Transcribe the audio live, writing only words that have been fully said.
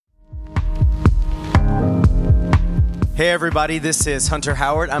Hey everybody, this is Hunter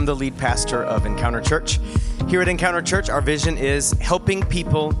Howard. I'm the lead pastor of Encounter Church. Here at Encounter Church, our vision is helping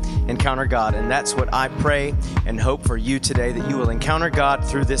people encounter God, and that's what I pray and hope for you today, that you will encounter God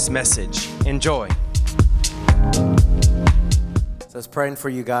through this message. Enjoy. So I was praying for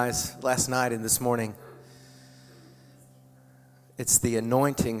you guys last night and this morning. It's the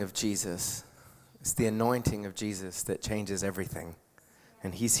anointing of Jesus. It's the anointing of Jesus that changes everything,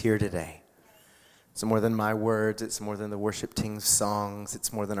 and He's here today. It's more than my words. It's more than the worship team's songs.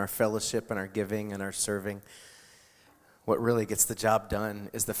 It's more than our fellowship and our giving and our serving. What really gets the job done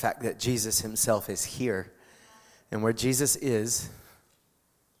is the fact that Jesus Himself is here. And where Jesus is,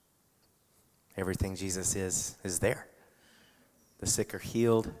 everything Jesus is there. The sick are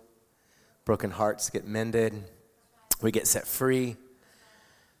healed. Broken hearts get mended. We get set free.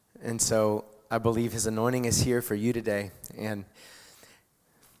 And so I believe His anointing is here for you today. And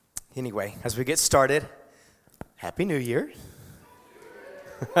anyway, as we get started, Happy New Year.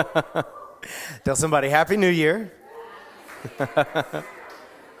 Tell somebody, Happy New Year.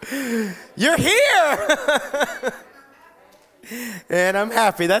 You're here. And I'm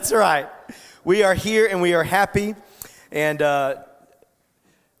happy. That's right. We are here and we are happy. And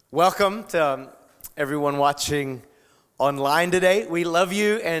welcome to everyone watching online today. We love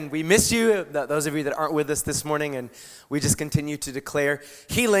you and we miss you, those of you that aren't with us this morning, and we just continue to declare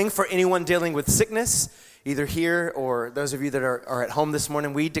healing for anyone dealing with sickness, either here or those of you that are at home this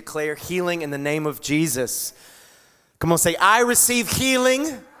morning. We declare healing in the name of Jesus. Come on, say, I receive healing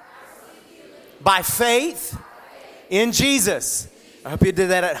by faith in Jesus. I hope you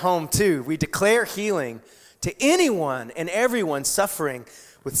did that at home too. We declare healing to anyone and everyone suffering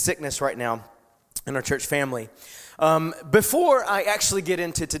with sickness right now in our church family. Before I actually get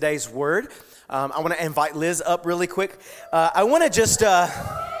into today's word, I want to invite Liz up really quick. I want to just... well,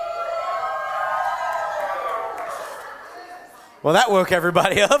 that woke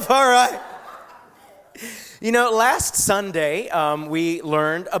everybody up. All right. You know, last Sunday, we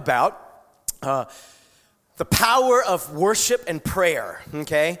learned about the power of worship and prayer,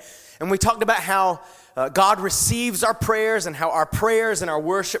 okay? And we talked about how God receives our prayers and how our prayers and our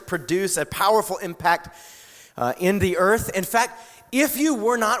worship produce a powerful impact in the earth. In fact, if you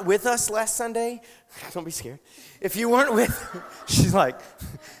were not with us last Sunday, don't be scared. If you weren't with, she's like,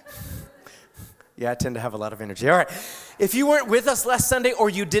 yeah, I tend to have a lot of energy. All right. If you weren't with us last Sunday,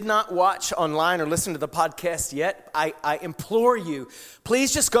 or you did not watch online or listen to the podcast yet, I implore you,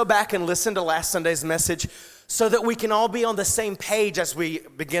 please just go back and listen to last Sunday's message so that we can all be on the same page as we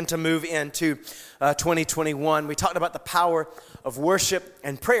begin to move into 2021. We talked about the power of worship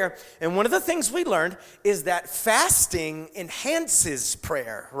and prayer. And one of the things we learned is that fasting enhances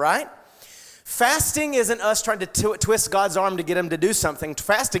prayer, right? Fasting isn't us trying to twist God's arm to get Him to do something.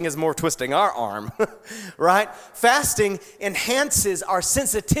 Fasting is more twisting our arm, right? Fasting enhances our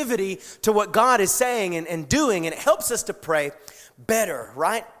sensitivity to what God is saying and doing, and it helps us to pray better,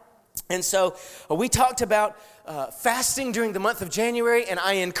 right? And so we talked about fasting during the month of January, and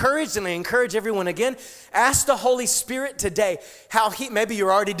I encourage everyone again, ask the Holy Spirit today how maybe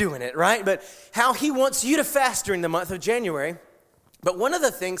you're already doing it, right? But how He wants you to fast during the month of January. But one of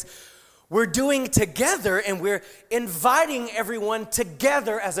the things we're doing together, and we're inviting everyone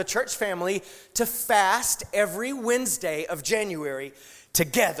together as a church family to fast every Wednesday of January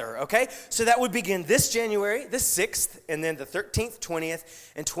together, okay? So that would begin this January, the 6th, and then the 13th,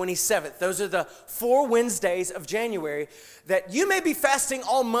 20th, and 27th. Those are the 4 Wednesdays of January that you may be fasting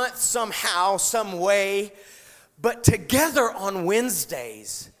all month somehow, some way, but together on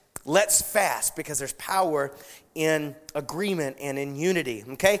Wednesdays, let's fast, because there's power in agreement and in unity,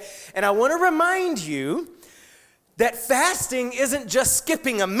 okay? And I want to remind you that fasting isn't just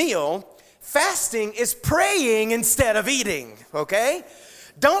skipping a meal. Fasting is praying instead of eating, okay?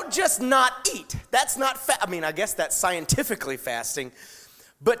 Don't just not eat. That's not, I guess that's scientifically fasting.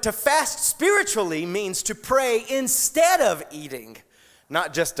 But to fast spiritually means to pray instead of eating,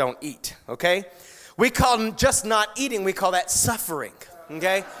 not just don't eat, okay? We call just not eating, we call that suffering,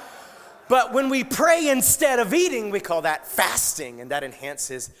 okay? But when we pray instead of eating, we call that fasting, and that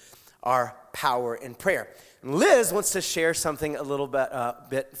enhances our power in prayer. And Liz wants to share something a little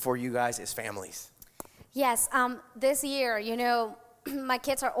bit for you guys as families. Yes, this year, my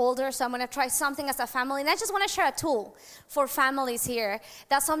kids are older, so I'm going to try something as a family. And I just want to share a tool for families here.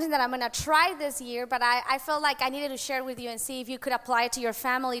 That's something that I'm going to try this year, but I felt like I needed to share with you and see if you could apply it to your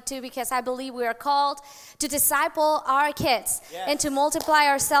family too, because I believe we are called to disciple our kids and to multiply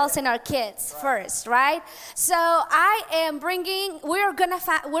ourselves and our kids first, right? So I am we're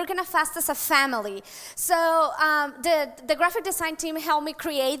gonna fast as a family. So the graphic design team helped me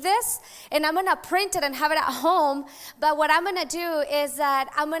create this, and I'm gonna print it and have it at home. But what I'm gonna do is that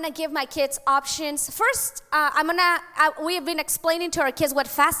I'm gonna give my kids options. First, we have been explaining to our kids what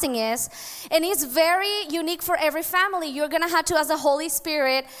fasting is, and it's very unique for every family. You're gonna have to ask the Holy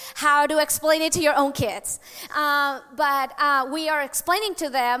Spirit how to explain it to your own kids. But we are explaining to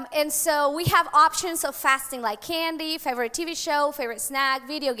them, and so we have options of fasting like candy, favorite TV show, favorite snack,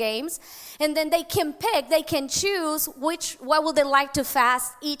 video games, and then they can choose what would they like to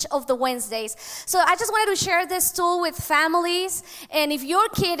fast each of the Wednesdays. So I just wanted to share this tool with families, and if your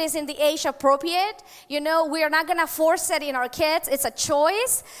kid is in the age appropriate, we are not gonna force it in our kids. It's a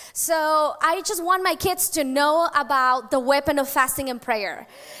choice. So I just want my kids to know about the weapon of fasting and prayer,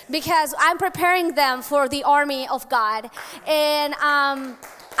 because I'm preparing them for the army of God. And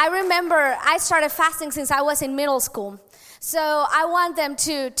I remember I started fasting since I was in middle school. So I want them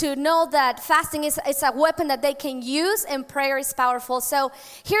to know that fasting is a weapon that they can use, and prayer is powerful. So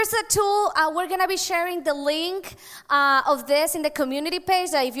here's the tool. We're going to be sharing the link of this in the community page.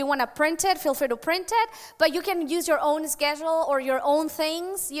 If you want to print it, feel free to print it. But you can use your own schedule or your own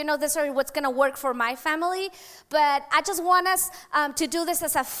things. This is what's going to work for my family. But I just want us to do this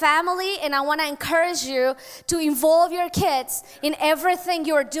as a family, and I want to encourage you to involve your kids in everything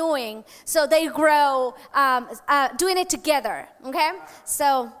you're doing so they grow doing it together. Okay?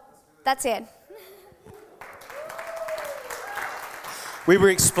 So that's it. We were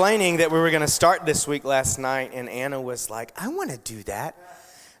explaining that we were going to start this week last night, and Anna was like, I want to do that.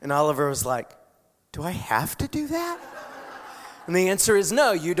 And Oliver was like, do I have to do that? And the answer is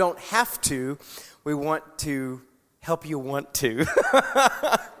no, you don't have to. We want to help you want to.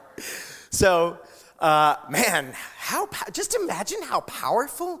 So, man, just imagine how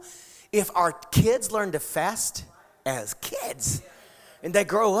powerful if our kids learn to fast as kids, and they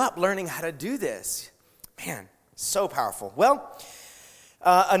grow up learning how to do this. Man, so powerful. Well,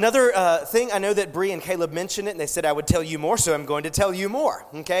 another thing, I know that Bree and Caleb mentioned it, and they said I would tell you more, so I'm going to tell you more,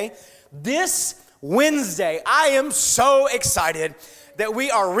 okay? This Wednesday, I am so excited that we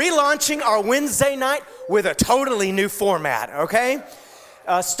are relaunching our Wednesday night with a totally new format, okay?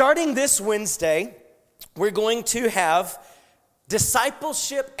 Starting this Wednesday, we're going to have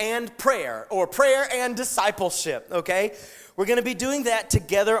discipleship and prayer, or prayer and discipleship, okay? We're going to be doing that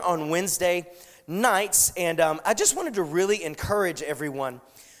together on Wednesday nights, and I just wanted to really encourage everyone.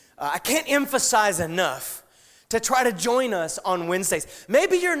 I can't emphasize enough to try to join us on Wednesdays.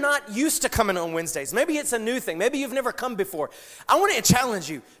 Maybe you're not used to coming on Wednesdays. Maybe it's a new thing. Maybe you've never come before. I want to challenge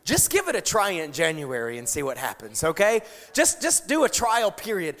you. Just give it a try in January and see what happens, okay? Just do a trial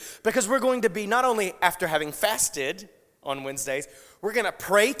period, because we're going to be, not only after having fasted on Wednesdays, we're going to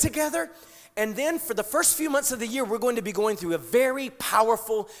pray together, and then for the first few months of the year, we're going to be going through a very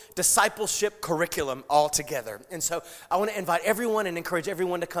powerful discipleship curriculum all together. And so I want to invite everyone and encourage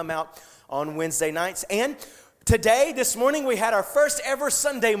everyone to come out on Wednesday nights. And this morning, we had our first ever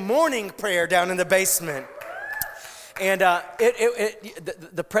Sunday morning prayer down in the basement. And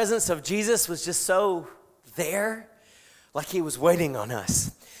the presence of Jesus was just so there, like he was waiting on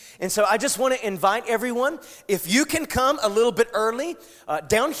us. And so I just want to invite everyone, if you can come a little bit early,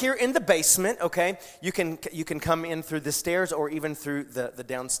 down here in the basement, okay? You can come in through the stairs or even through the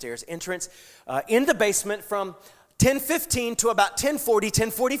downstairs entrance. In the basement from 10:15 to about 10:40,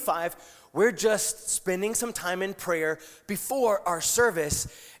 10:45, we're just spending some time in prayer before our service,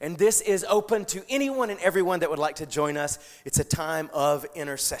 and this is open to anyone and everyone that would like to join us. It's a time of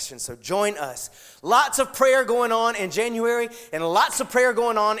intercession, so join us. Lots of prayer going on in January, and lots of prayer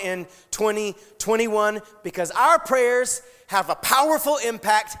going on in 2021, because our prayers have a powerful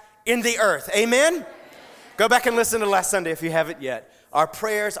impact in the earth. Amen? Go back and listen to last Sunday if you haven't yet. Our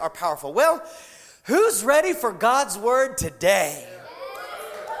prayers are powerful. Well, who's ready for God's word today?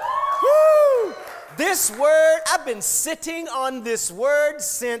 Woo! This word, I've been sitting on this word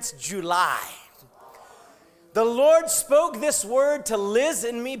since July. The Lord spoke this word to Liz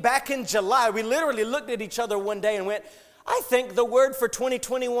and me back in July. We literally looked at each other one day and went, I think the word for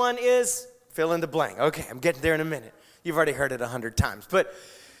 2021 is fill in the blank. Okay, I'm getting there in a minute. You've already heard it 100 times.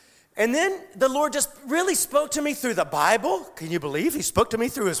 And then the Lord just really spoke to me through the Bible. Can you believe He spoke to me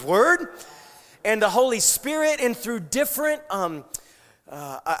through His word? And the Holy Spirit, and through different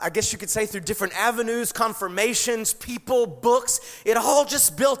I guess you could say through different avenues, confirmations, people, books. It all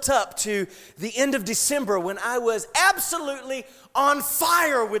just built up to the end of December when I was absolutely on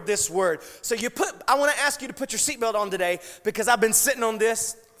fire with this word. So I want to ask you to put your seatbelt on today because I've been sitting on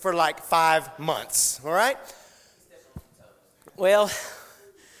this for like 5 months, all right? Well,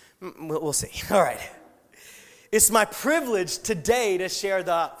 we'll see. All right. It's my privilege today to share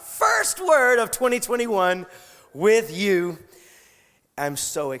the first word of 2021 with you. I'm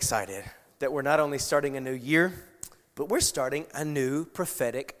so excited that we're not only starting a new year, but we're starting a new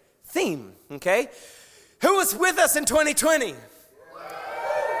prophetic theme, okay? Who was with us in 2020?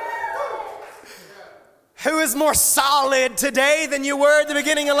 Who is more solid today than you were at the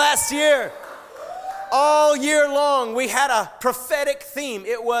beginning of last year? All year long, we had a prophetic theme.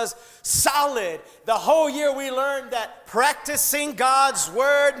 It was solid. The whole year we learned that practicing God's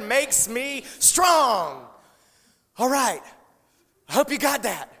word makes me strong. All right. I hope you got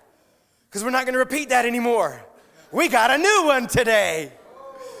that, because we're not going to repeat that anymore. We got a new one today.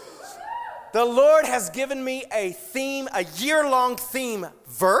 The Lord has given me a theme, a year-long theme,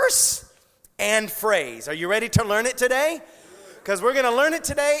 verse and phrase. Are you ready to learn it today? Because we're going to learn it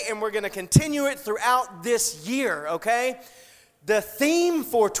today and we're going to continue it throughout this year, okay? The theme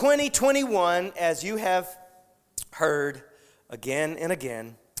for 2021, as you have heard again and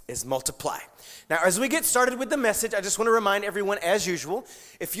again, is multiply. Now, as we get started with the message, I just want to remind everyone, as usual,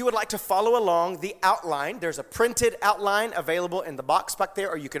 if you would like to follow along the outline, there's a printed outline available in the box back there,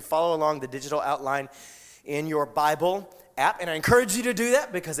 or you can follow along the digital outline in your Bible app. And I encourage you to do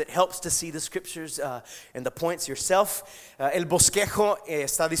that because it helps to see the scriptures and the points yourself. El bosquejo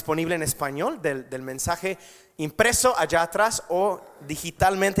está disponible en español del mensaje impreso allá atrás o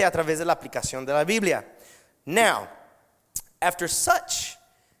digitalmente a través de la aplicación de la Biblia. Now, after such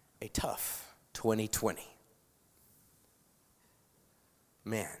a tough 2020.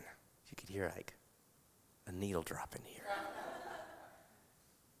 Man, you could hear like a needle drop in here.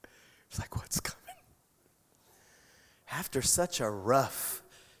 It's like, what's coming? After such a rough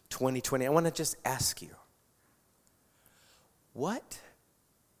 2020, I want to just ask you,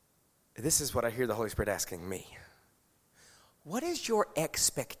 this is what I hear the Holy Spirit asking me. What is your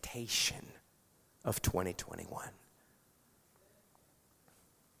expectation of 2021?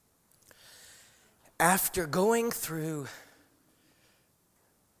 After going through,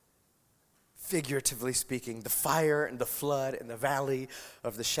 figuratively speaking, the fire and the flood and the valley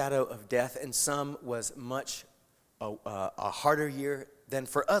of the shadow of death, and some was much a harder year than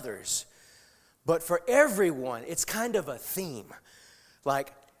for others. But for everyone, it's kind of a theme.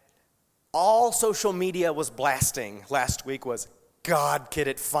 Like all social media was blasting last week was, God, could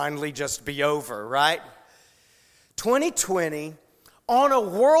it finally just be over, right? 2020 on a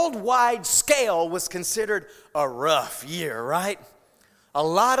worldwide scale was considered a rough year, right? A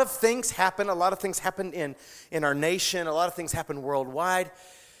lot of things happened. A lot of things happened in our nation. A lot of things happened worldwide.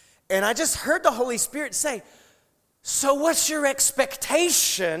 And I just heard the Holy Spirit say, so what's your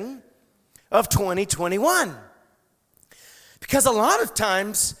expectation of 2021? Because a lot of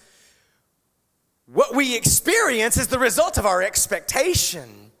times, what we experience is the result of our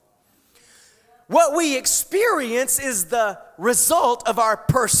expectation. What we experience is the result of our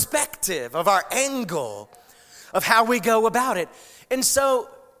perspective, of our angle, of how we go about it. And so,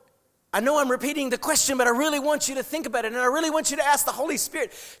 I know I'm repeating the question, but I really want you to think about it. And I really want you to ask the Holy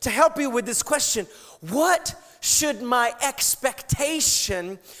Spirit to help you with this question. What should my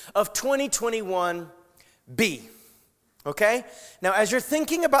expectation of 2021 be? Okay? Now, as you're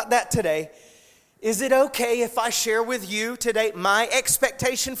thinking about that today, is it okay if I share with you today my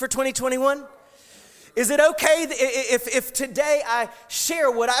expectation for 2021? Is it okay if today I share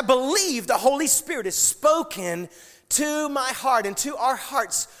what I believe the Holy Spirit has spoken to my heart and to our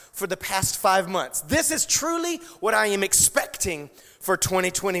hearts for the past 5 months? This is truly what I am expecting for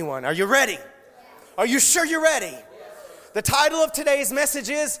 2021. Are you ready? Are you sure you're ready? The title of today's message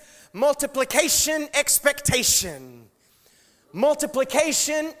is Multiplication Expectation.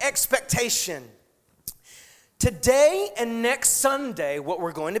 Multiplication Expectation. Today and next Sunday, what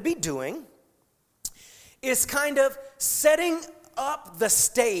we're going to be doing is kind of setting up the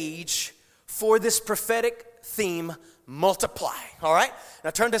stage for this prophetic theme, multiply. All right? Now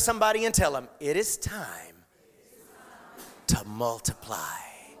turn to somebody and tell them, it is time to multiply.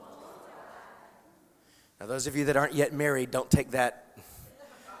 Now those of you that aren't yet married, don't take that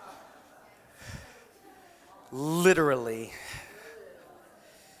literally.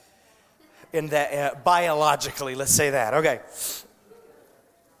 In that biologically, let's say that. Okay.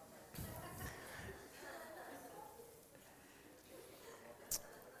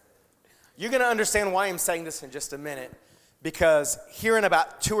 You're going to understand why I'm saying this in just a minute, because here in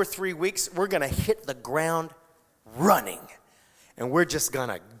about 2 or 3 weeks, we're going to hit the ground running, and we're just going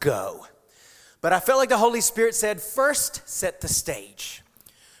to go. But I felt like the Holy Spirit said, first, set the stage.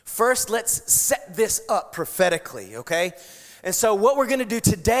 First, let's set this up prophetically, okay? And so what we're going to do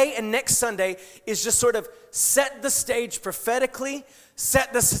today and next Sunday is just sort of set the stage prophetically,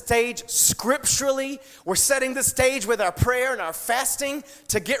 set the stage scripturally. We're setting the stage with our prayer and our fasting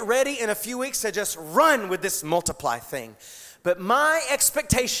to get ready in a few weeks to just run with this multiply thing. But my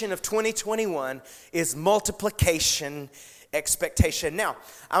expectation of 2021 is multiplication expectation. Now,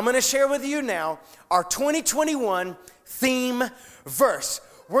 I'm going to share with you now our 2021 theme verse.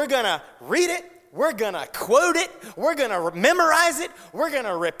 We're going to read it. We're going to quote it. We're going to memorize it. We're going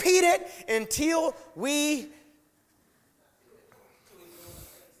to repeat it until we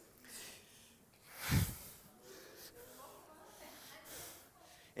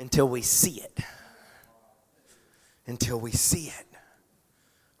see it. Until we see it.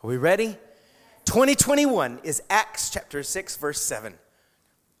 Are we ready? 2021 is Acts chapter 6, verse 7.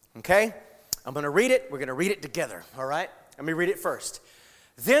 Okay? I'm going to read it. We're going to read it together. All right? Let me read it first.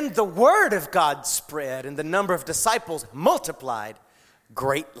 Then the word of God spread, and the number of disciples multiplied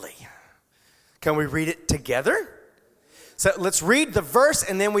greatly. Can we read it together? So let's read the verse,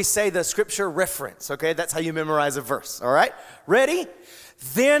 and then we say the scripture reference. Okay? That's how you memorize a verse. All right? Ready?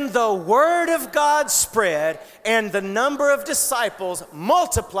 Then the word of God spread, and the number of disciples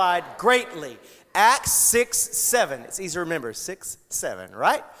multiplied greatly. Acts 6, 7. It's easy to remember. 6, 7,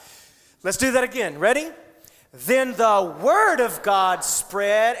 right? Let's do that again. Ready? Then the word of God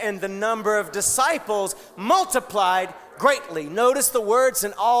spread, and the number of disciples multiplied greatly. Notice the words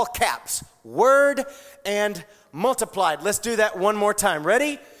in all caps. Word and multiplied. Let's do that one more time.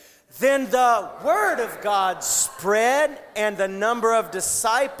 Ready? Then the word of God spread, and the number of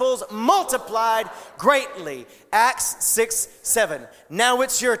disciples multiplied greatly. Acts 6, 7. Now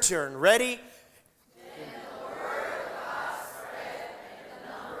it's your turn. Ready? Then the word of God spread, and the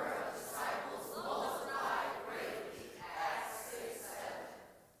number of disciples multiplied greatly. Acts 6, 7.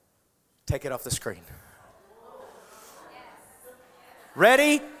 Take it off the screen.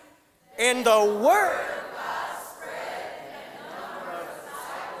 Ready? And the word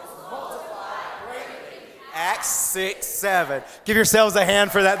Acts 6, 7. Give yourselves a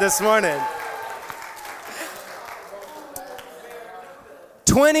hand for that this morning.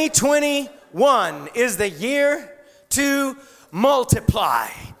 2021 is the year to multiply.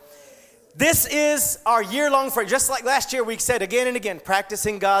 This is our year-long phrase. Just like last year, we said again and again,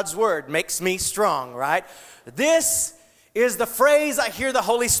 practicing God's word makes me strong, right? This is the phrase I hear the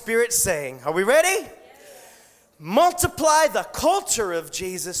Holy Spirit saying. Are we ready? Multiply the culture of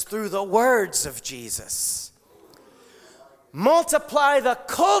Jesus through the words of Jesus. Multiply the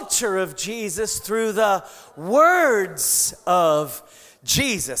culture of Jesus through the words of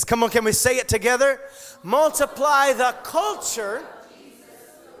Jesus. Come on, can we say it together? Multiply the culture.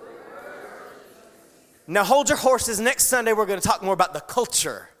 Now hold your horses. Next Sunday we're going to talk more about the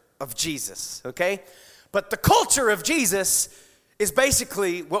culture of Jesus, okay? But the culture of Jesus is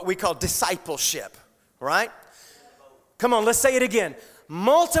basically what we call discipleship, right? Come on, let's say it again.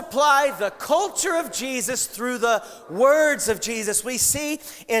 Multiply the culture of Jesus through the words of Jesus. We see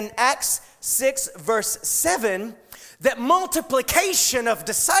in Acts 6, verse 7, that multiplication of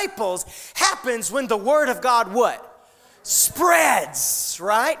disciples happens when the word of God what? Spreads,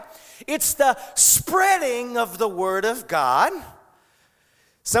 right? It's the spreading of the word of God.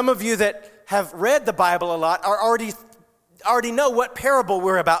 Some of you that have read the Bible a lot are already know what parable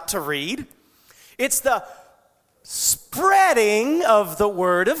we're about to read. It's the spreading of the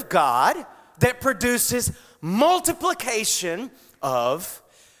word of God that produces multiplication of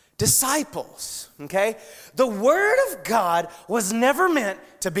disciples, okay? The word of God was never meant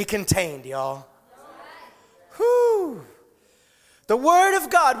to be contained, y'all. Whew. The word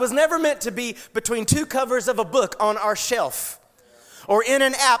of God was never meant to be between two covers of a book on our shelf or in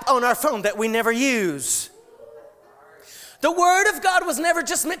an app on our phone that we never use. The word of God was never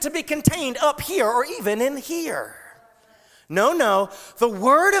just meant to be contained up here or even in here. No. The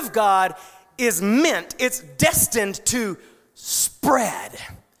word of God is meant, it's destined to spread,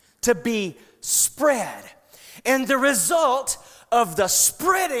 to be spread. And the result of the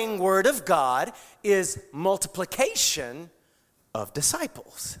spreading word of God is multiplication of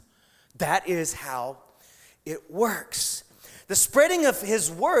disciples. That is how it works. The spreading of his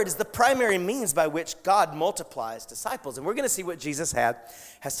word is the primary means by which God multiplies disciples. And we're going to see what Jesus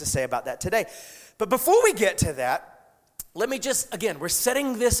has to say about that today. But before we get to that, let me just, again, we're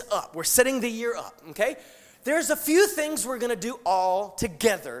setting this up. We're setting the year up, okay? There's a few things we're going to do all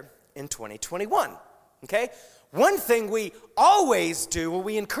together in 2021, okay? one thing we always do, what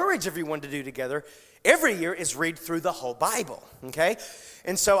we encourage everyone to do together every year, is read through the whole Bible, okay?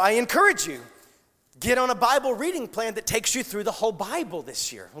 And so I encourage you, get on a Bible reading plan that takes you through the whole Bible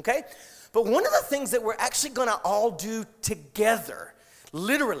this year, okay? But one of the things that we're actually gonna all do together,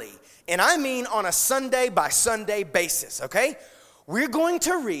 literally, and I mean on a Sunday by Sunday basis, okay? We're going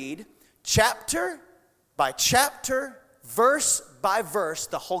to read chapter by chapter, verse by verse,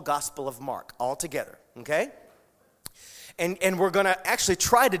 the whole Gospel of Mark all together, okay? And we're going to actually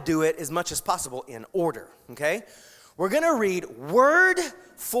try to do it as much as possible in order, okay? We're going to read word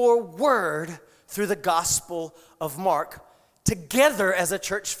for word through the Gospel of Mark together as a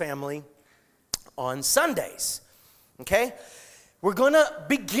church family on Sundays, okay? We're going to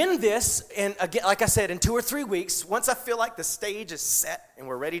begin this, and again, like I said, in 2 or 3 weeks. Once I feel like the stage is set and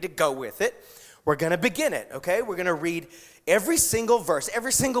we're ready to go with it, we're going to begin it, okay? We're going to read every single verse,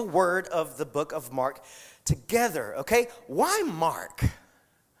 every single word of the book of Mark together, okay? Why Mark?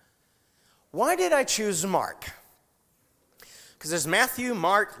 Why did I choose Mark? Because there's Matthew,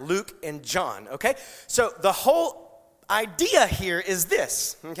 Mark, Luke, and John, okay? So the whole idea here is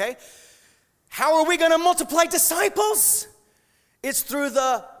this, okay? How are we going to multiply disciples? It's through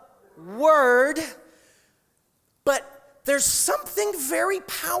the word, but there's something very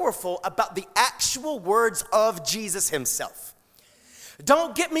powerful about the actual words of Jesus himself.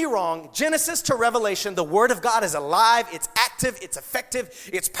 Don't get me wrong, Genesis to Revelation, the Word of God is alive, it's active, it's effective,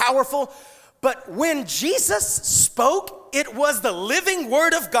 it's powerful. But when Jesus spoke, it was the living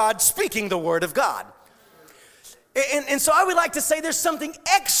Word of God speaking the Word of God. And so I would like to say there's something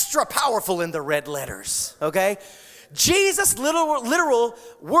extra powerful in the red letters, okay? Jesus' literal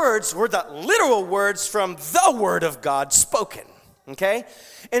words were the literal words from the Word of God spoken, okay?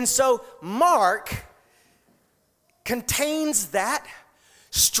 And so Mark contains that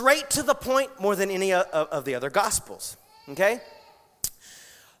straight to the point more than any of the other Gospels, okay?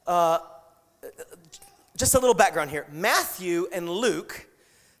 Just a little background here. Matthew and Luke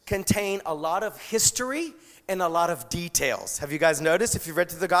contain a lot of history and a lot of details. Have you guys noticed if you've read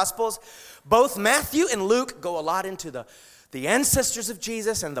through the Gospels? Both Matthew and Luke go a lot into the ancestors of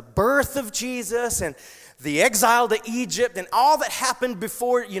Jesus and the birth of Jesus and the exile to Egypt and all that happened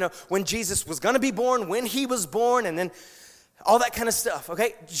before, when Jesus was going to be born, when he was born, and then all that kind of stuff,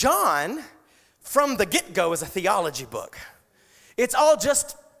 okay? John, from the get-go, is a theology book. It's all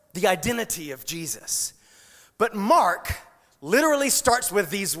just the identity of Jesus. But Mark literally starts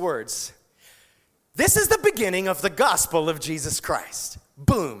with these words. This is the beginning of the gospel of Jesus Christ.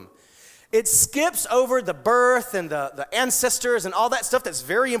 Boom. It skips over the birth and the ancestors and all that stuff that's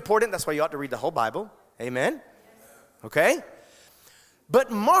very important. That's why you ought to read the whole Bible. Amen? Okay? But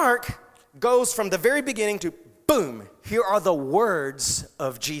Mark goes from the very beginning to boom, here are the words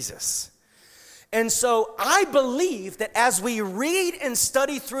of Jesus. And so I believe that as we read and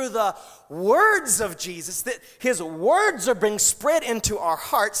study through the words of Jesus, that his words are being spread into our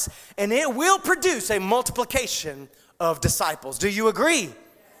hearts, and it will produce a multiplication of disciples. Do you agree?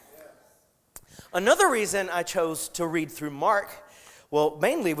 Another reason I chose to read through Mark, well,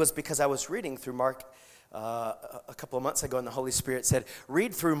 mainly was because I was reading through Mark a couple of months ago, and the Holy Spirit said,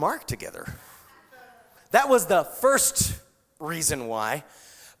 read through Mark together. That was the first reason why.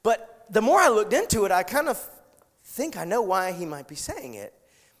 But the more I looked into it, I kind of think I know why he might be saying it.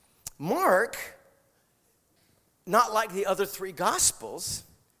 Mark, not like the other 3 Gospels,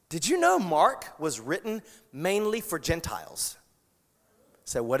 did you know Mark was written mainly for Gentiles?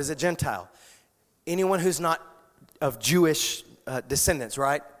 So what is a Gentile? Anyone who's not of Jewish descendants,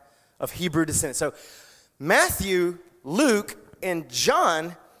 right? Of Hebrew descendants. So Matthew, Luke, and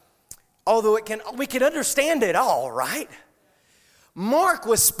John, although we can understand it all, right? Mark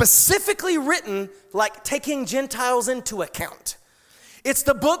was specifically written like taking Gentiles into account. It's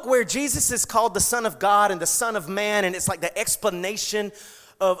the book where Jesus is called the Son of God and the Son of Man, and it's like the explanation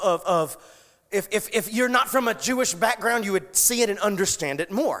of if you're not from a Jewish background, you would see it and understand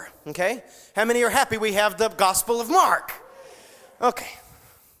it more, okay? How many are happy we have the Gospel of Mark? Okay.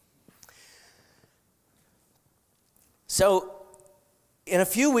 So, in a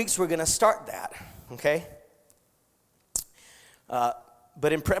few weeks, we're going to start that, okay?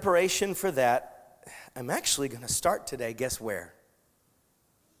 But in preparation for that, I'm actually going to start today, guess where?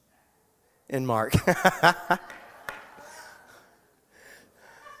 In Mark.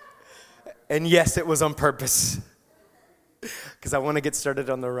 And yes, it was on purpose, because I want to get started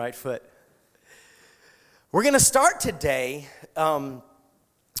on the right foot. We're going to start today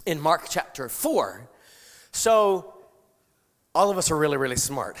in Mark chapter 4. So all of us are really, really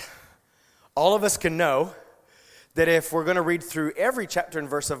smart. All of us can know that if we're going to read through every chapter and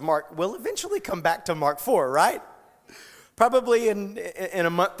verse of Mark, we'll eventually come back to Mark 4, right? Probably in a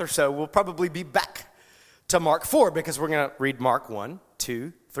month or so, we'll probably be back to Mark 4 because we're going to read Mark 1,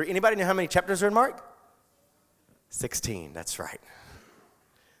 2, 3. Anybody know how many chapters are in Mark? 16, that's right.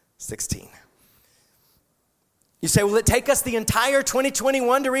 16. You say, will it take us the entire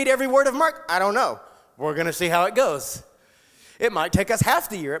 2021 to read every word of Mark? I don't know. We're going to see how it goes. It might take us half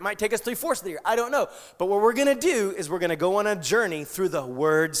the year. It might take us 3/4 of the year. I don't know. But what we're going to do is we're going to go on a journey through the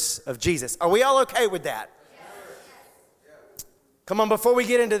words of Jesus. Are we all okay with that? Yes. Come on, before we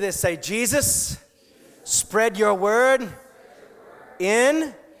get into this, say, Jesus, spread your word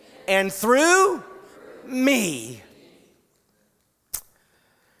in and through me.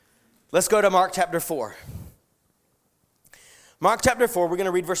 Let's go to Mark chapter 4. Mark chapter 4, we're going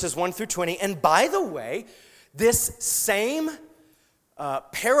to read verses 1 through 20. And by the way, this same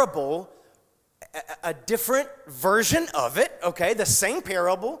parable, a different version of it, okay, the same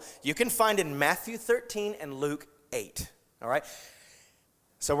parable you can find in Matthew 13 and Luke 8, all right?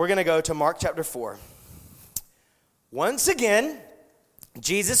 So we're going to go to Mark chapter 4. Once again,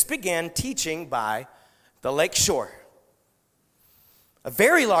 Jesus began teaching by the lake shore. A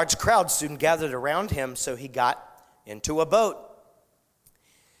very large crowd soon gathered around him, so he got into a boat.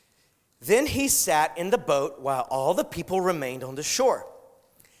 Then he sat in the boat while all the people remained on the shore.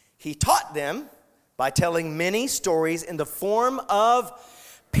 He taught them by telling many stories in the form of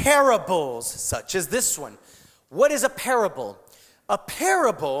parables, such as this one. What is a parable? A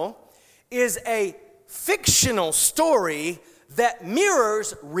parable is a fictional story that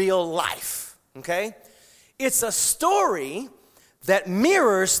mirrors real life, okay? It's a story that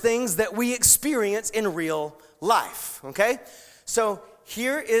mirrors things that we experience in real life, okay? So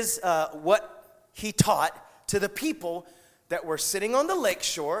here is what he taught to the people that were sitting on the lake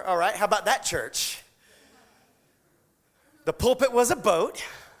shore, all right? How about that, church? The pulpit was a boat,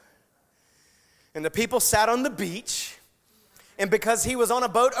 and the people sat on the beach, and because he was on a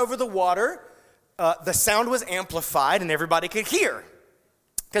boat over the water, the sound was amplified and everybody could hear,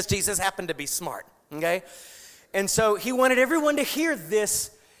 because Jesus happened to be smart, okay? And so he wanted everyone to hear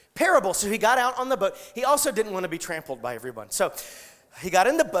this parable, so he got out on the boat. He also didn't want to be trampled by everyone. So he got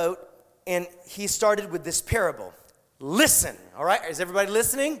in the boat, and he started with this parable. Listen, all right? Is everybody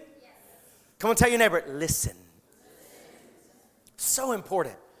listening? Yes. Come on, tell your neighbor, listen. So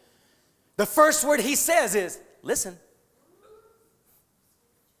important. The first word he says is, listen.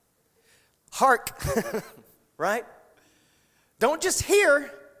 Hark, right? Don't just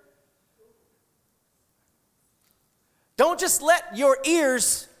hear. Don't just let your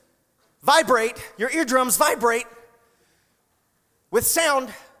ears vibrate, your eardrums vibrate with sound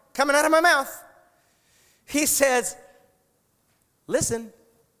coming out of my mouth. He says, listen.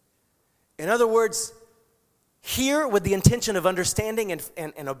 In other words, hear with the intention of understanding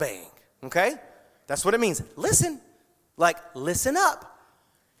and obeying, okay? That's what it means. Listen, like listen up.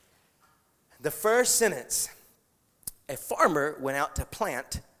 The first sentence, a farmer went out to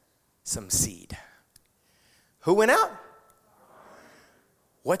plant some seed. Who went out?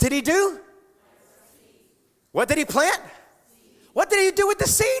 What did he do? What did he plant? What did he do with the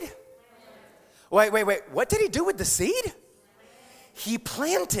seed? Wait. What did he do with the seed? He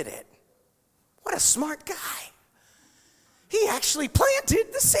planted it. What a smart guy. He actually planted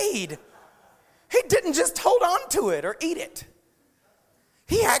the seed. He didn't just hold on to it or eat it.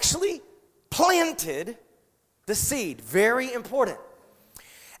 He actually planted the seed. Very important.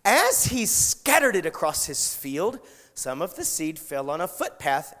 As he scattered it across his field, some of the seed fell on a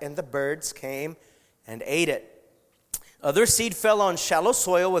footpath, and the birds came and ate it. Other seed fell on shallow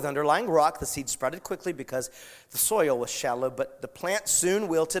soil with underlying rock. The seed sprouted quickly because the soil was shallow, but the plant soon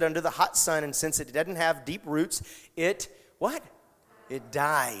wilted under the hot sun, and since it didn't have deep roots, it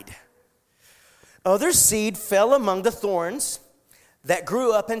died. Other seed fell among the thorns that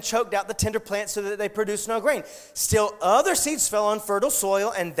grew up and choked out the tender plants so that they produced no grain. Still other seeds fell on fertile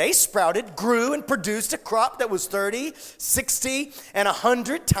soil, and they sprouted, grew, and produced a crop that was 30, 60, and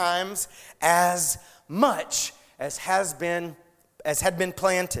 100 times as much as had been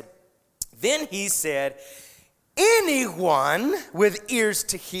planted. Then he said, anyone with ears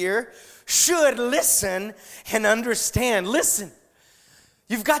to hear should listen and understand. Listen,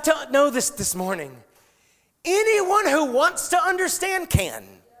 you've got to know this morning. Anyone who wants to understand can.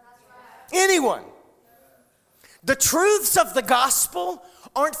 Anyone. The truths of the gospel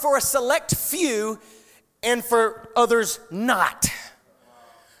aren't for a select few and for others not.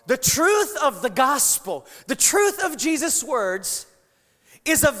 The truth of the gospel, the truth of Jesus' words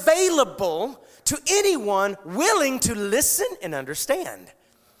is available to anyone willing to listen and understand.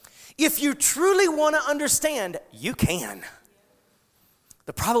 If you truly want to understand, you can.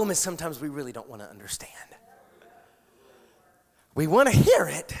 The problem is sometimes we really don't want to understand. We want to hear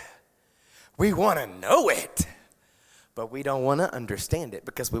it. We want to know it. But we don't want to understand it,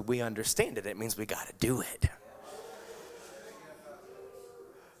 because when we understand it, it means we got to do it.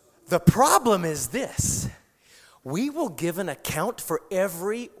 The problem is this: we will give an account for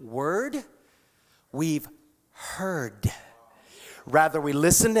every word we've heard, whether we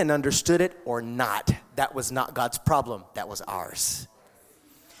listened and understood it or not. That was not God's problem. That was ours.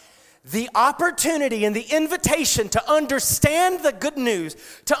 The opportunity and the invitation to understand the good news,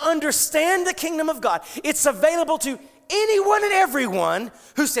 to understand the kingdom of God, it's available to anyone and everyone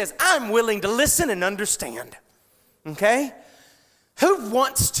who says, I'm willing to listen and understand. Okay? Who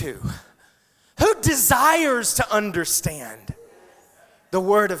wants to? Who desires to understand the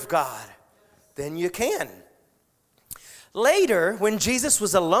Word of God? Then you can. Later, when Jesus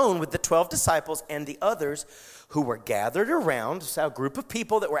was alone with the 12 disciples and the others who were gathered around, so a group of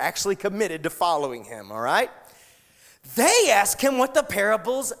people that were actually committed to following him, all right? They asked him what the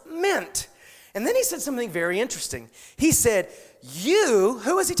parables meant. And then he said something very interesting. He said,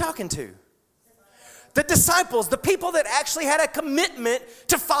 who is he talking to? The disciples, the people that actually had a commitment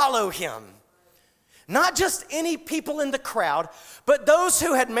to follow him. Not just any people in the crowd, but those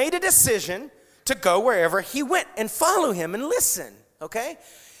who had made a decision to go wherever he went and follow him and listen, okay?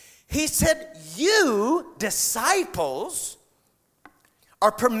 He said, you disciples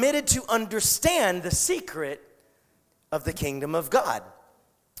are permitted to understand the secret of the kingdom of God.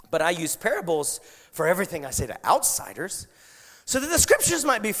 But I use parables for everything I say to outsiders, so that the scriptures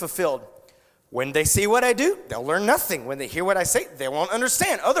might be fulfilled. When they see what I do, they'll learn nothing. When they hear what I say, they won't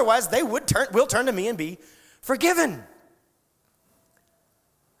understand. Otherwise, they will turn to me and be forgiven.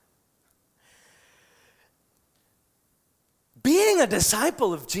 Being a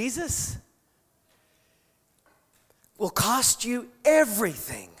disciple of Jesus will cost you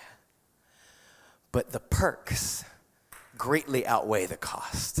everything, but the perks greatly outweigh the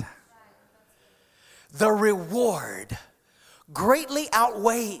cost. The reward greatly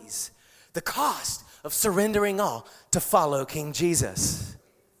outweighs the cost of surrendering all to follow King Jesus.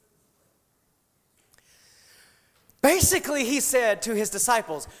 Basically, he said to his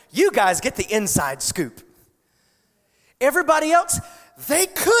disciples, you guys get the inside scoop. Everybody else, they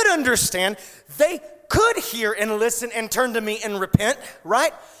could understand, they could hear and listen and turn to me and repent,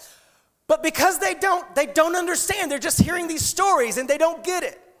 right? But because they don't understand. They're just hearing these stories and they don't get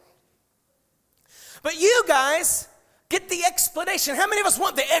it. But you guys get the explanation. How many of us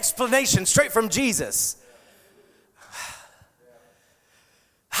want the explanation straight from Jesus?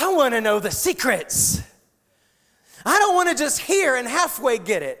 I want to know the secrets. I don't want to just hear and halfway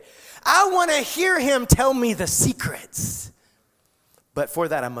get it. I want to hear him tell me the secrets. But for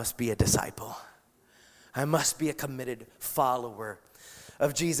that, I must be a disciple. I must be a committed follower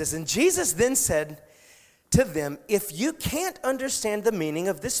of Jesus. And Jesus then said to them, if you can't understand the meaning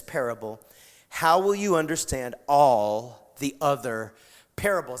of this parable, how will you understand all the other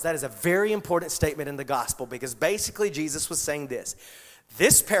parables? That is a very important statement in the gospel, because basically Jesus was saying this.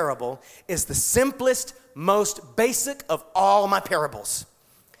 This parable is the simplest, most basic of all my parables.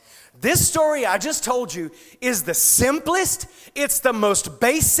 This story I just told you is the simplest, it's the most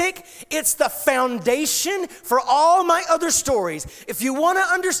basic, it's the foundation for all my other stories. If you want to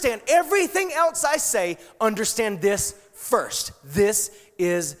understand everything else I say, understand this first. This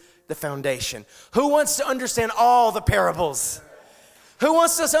is the foundation. Who wants to understand all the parables? Who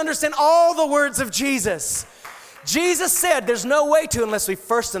wants us to understand all the words of Jesus? Jesus said there's no way to unless we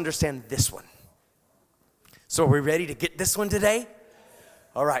first understand this one. So are we ready to get this one today?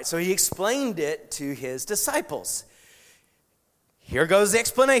 All right, so he explained it to his disciples. Here goes the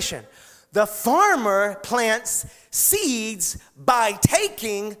explanation. The farmer plants seeds by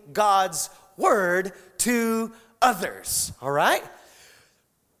taking God's word to others. All right?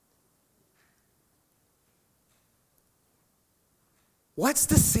 What's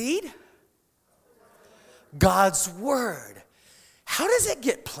the seed? God's word. How does it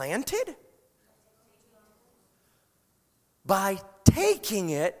get planted? By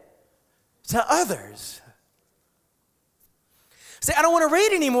taking it to others. See, I don't want to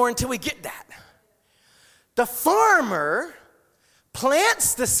read anymore until we get that. The farmer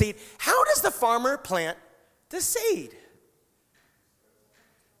plants the seed. How does the farmer plant the seed?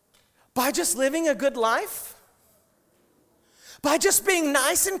 By just living a good life? By just being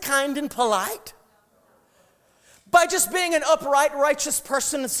nice and kind and polite? By just being an upright, righteous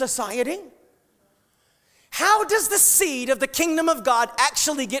person in society? How does the seed of the kingdom of God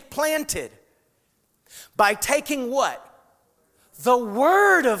actually get planted? By taking what? the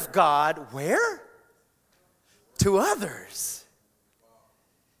word of God, where? To others.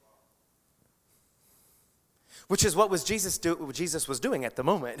 Which is what Jesus was doing at the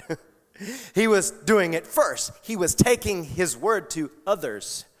moment. He was doing it first. He was taking his word to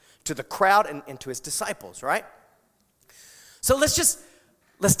others, to the crowd and to his disciples, right? So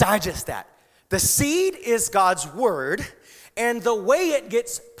let's digest that. The seed is God's word, and the way it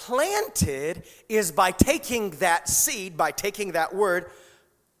gets planted is by taking that seed, by taking that word,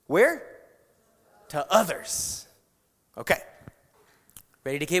 where? To others. Okay.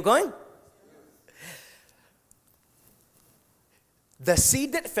 Ready to keep going? The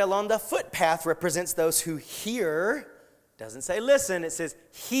seed that fell on the footpath represents those who hear, doesn't say listen, it says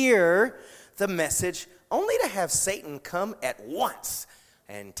hear the message, only to have Satan come at once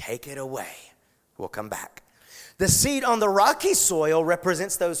and take it away. We'll come back. The seed on the rocky soil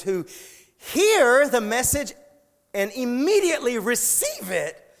represents those who hear the message and immediately receive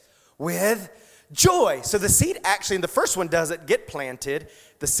it with joy. So the seed actually in the first one doesn't get planted.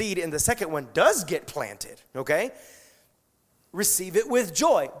 The seed in the second one does get planted, okay? Receive it with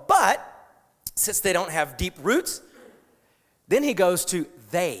joy. But since they don't have deep roots, then he goes to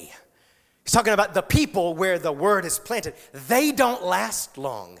they. He's talking about the people where the word is planted. They don't last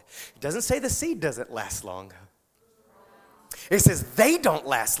long. It doesn't say the seed doesn't last long. It says they don't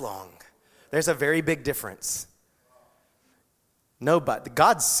last long. There's a very big difference. No, but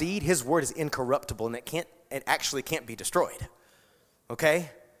God's seed, his word is incorruptible, and it actually can't be destroyed. Okay?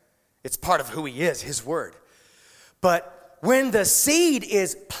 It's part of who he is, his word. But when the seed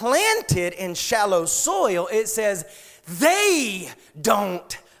is planted in shallow soil, it says they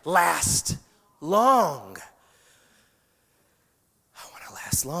don't last long. I want to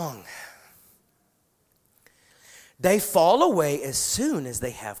last long. They fall away as soon as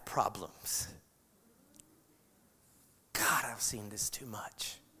they have problems. God, I've seen this too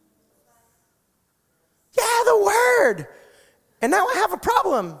much. Yeah, the word. And now I have a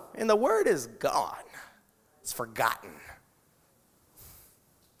problem, and the word is gone. It's forgotten.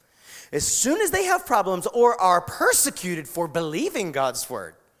 As soon as they have problems or are persecuted for believing God's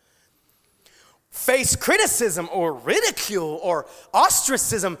word, face criticism or ridicule or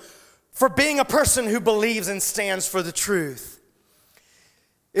ostracism for being a person who believes and stands for the truth,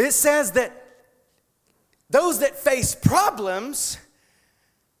 it says that those that face problems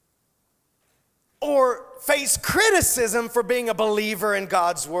or face criticism for being a believer in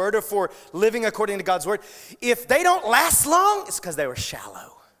God's word or for living according to God's word, if they don't last long, it's because they were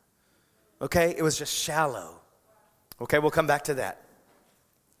shallow. Okay? It was just shallow. Okay, we'll come back to that.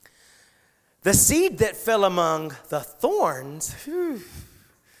 The seed that fell among the thorns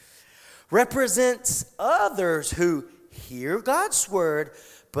represents others who hear God's word,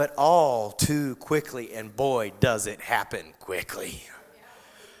 but all too quickly, and boy, does it happen quickly.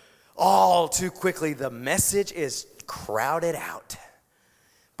 All too quickly, the message is crowded out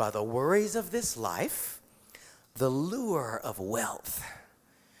by the worries of this life, the lure of wealth,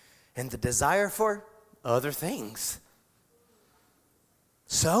 and the desire for other things.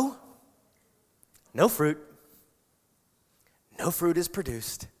 So, no fruit. No fruit is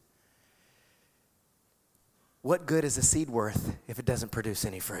produced. What good is a seed worth if it doesn't produce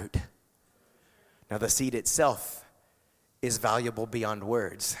any fruit? Now, the seed itself is valuable beyond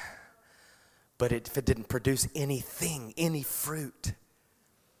words. But if it didn't produce anything, any fruit,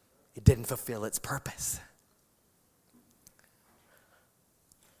 it didn't fulfill its purpose.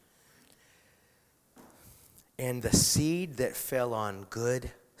 And the seed that fell on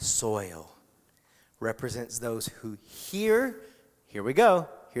good soil represents those who hear. Here we go.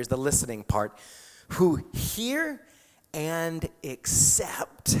 Here's the listening part. Who hear and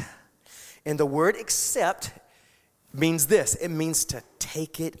accept. And the word accept means this. It means to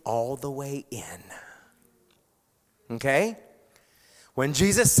take it all the way in. Okay? When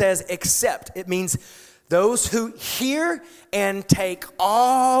Jesus says accept, it means those who hear and take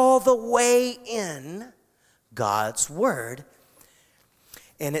all the way in God's word.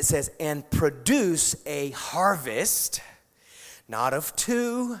 And it says, and produce a harvest, not of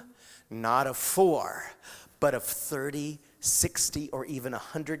 2, not of 4, but of 30, 60, or even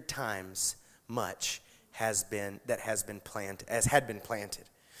 100 times much had been planted.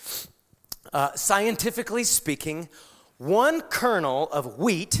 Scientifically speaking, one kernel of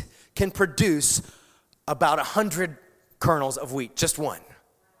wheat can produce about 100 kernels of wheat, just one.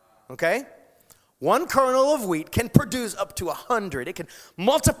 Okay? One kernel of wheat can produce up to 100. It can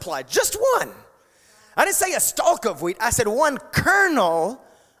multiply, just one. I didn't say a stalk of wheat. I said one kernel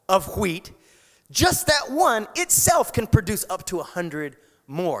of wheat. Just that one itself can produce up to 100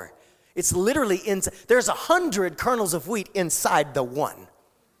 more. It's literally inside. There's 100 kernels of wheat inside the one.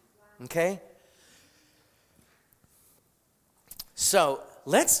 Okay? So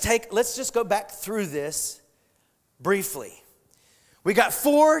let's just go back through this briefly. We got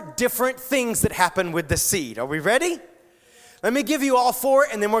 4 different things that happen with the seed. Are we ready? Let me give you all 4,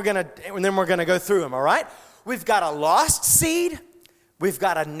 and then we're gonna go through them. All right? We've got a lost seed. We've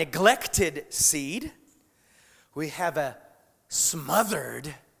got a neglected seed. We have a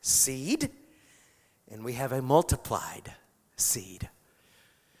smothered seed, and we have a multiplied seed.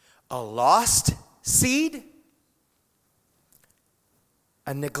 A lost seed,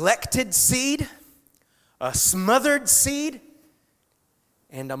 a neglected seed, a smothered seed,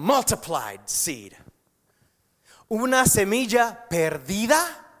 and a multiplied seed. Una semilla perdida,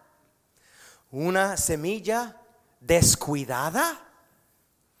 una semilla descuidada,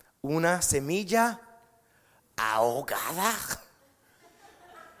 una semilla ahogada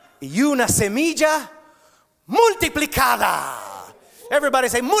y una semilla multiplicada. Everybody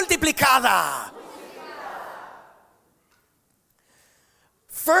say multiplicada.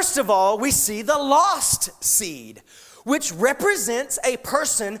 First of all, we see the lost seed, which represents a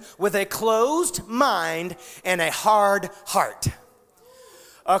person with a closed mind and a hard heart.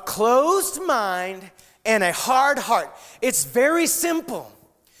 A closed mind and a hard heart. It's very simple.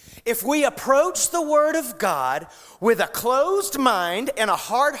 If we approach the Word of God with a closed mind and a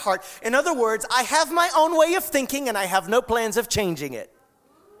hard heart, in other words, I have my own way of thinking and I have no plans of changing it.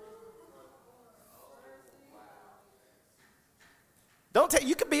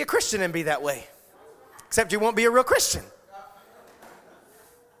 You could be a Christian and be that way, except you won't be a real Christian.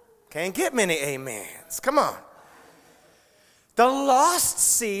 Can't get many amens. Come on. The lost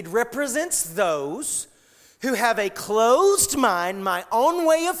seed represents those who have a closed mind, my own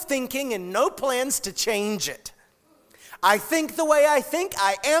way of thinking, and no plans to change it. I think the way I think,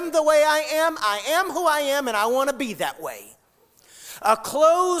 I am the way I am who I am, and I want to be that way. A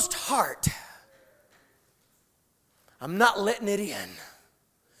closed heart. I'm not letting it in.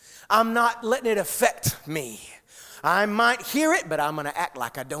 I'm not letting it affect me. I might hear it, but I'm going to act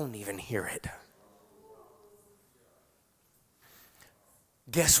like I don't even hear it.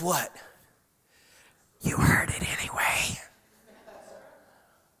 Guess what? You heard it anyway.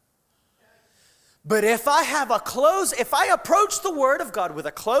 But if I approach the Word of God with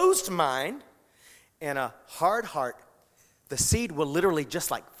a closed mind and a hard heart, the seed will literally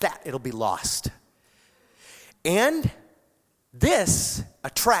just like that, it'll be lost. And this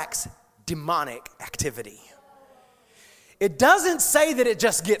attracts demonic activity. It doesn't say that it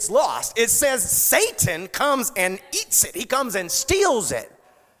just gets lost. It says Satan comes and eats it. He comes and steals it.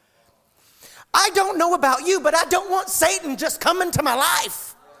 I don't know about you, but I don't want Satan just coming to my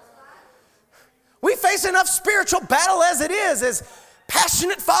life. We face enough spiritual battle as it is, as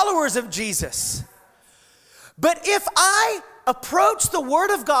passionate followers of Jesus. But if I approach the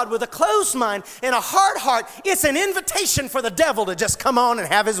Word of God with a closed mind and a hard heart, it's an invitation for the devil to just come on and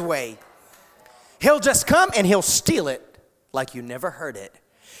have his way. He'll just come and he'll steal it like you never heard it.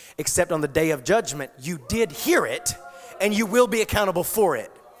 Except on the day of judgment, you did hear it and you will be accountable for it.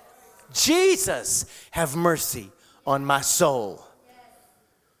 Jesus, have mercy on my soul.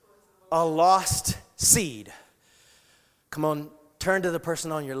 A lost seed. Come on, turn to the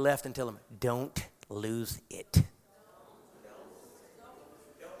person on your left and tell them, don't lose it.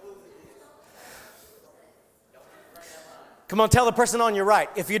 Come on, tell the person on your right,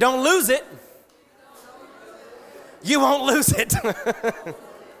 if you don't lose it, you won't lose it.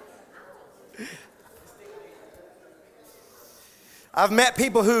 I've met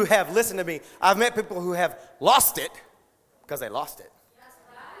people who have, listen to me, I've met people who have lost it because they lost it.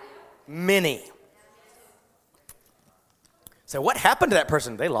 Many. So what happened to that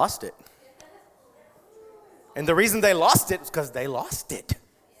person? They lost it. And the reason they lost it is because they lost it.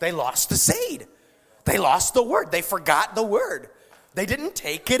 They lost the seed. They lost the Word. They forgot the Word. They didn't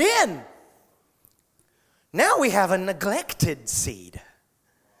take it in. Now we have a neglected seed.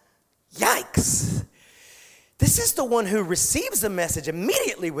 Yikes. This is the one who receives the message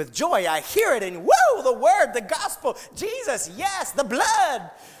immediately with joy. I hear it and whoa, the Word, the gospel, Jesus, yes, the blood,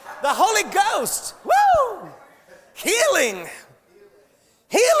 the Holy Ghost, woo, healing,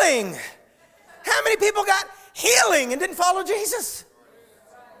 healing. How many people got healing and didn't follow Jesus?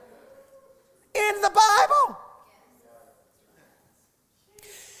 In the Bible.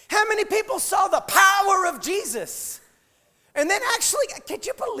 How many people saw the power of Jesus? And then actually, could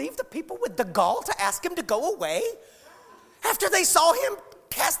you believe the people with the gall to ask him to go away? After they saw him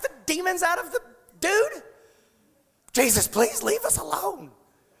cast the demons out of the dude? Jesus, please leave us alone.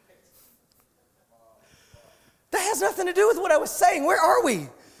 That has nothing to do with what I was saying. Where are we?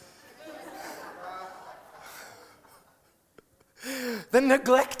 The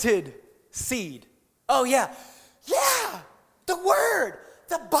neglected seed. Oh, yeah. Yeah. The Word.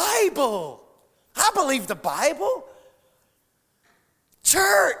 The Bible. I believe the Bible.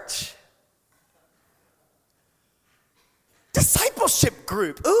 Church. Discipleship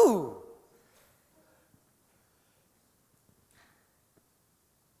group. Ooh.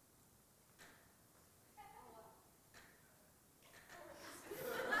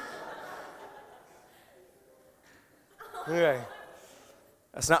 Okay.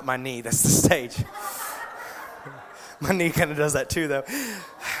 That's not my knee, that's the stage. My knee kind of does that too, though.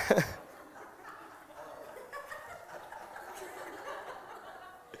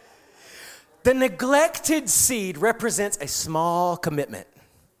 The neglected seed represents a small commitment.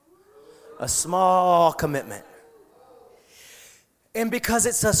 A small commitment. And because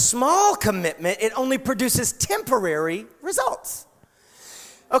it's a small commitment, it only produces temporary results.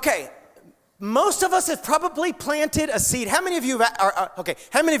 Okay, most of us have probably planted a seed. How many of you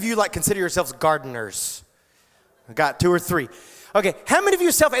how many of you like consider yourselves gardeners? I got 2 or 3. Okay, how many of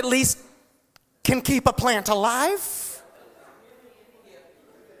yourself at least can keep a plant alive?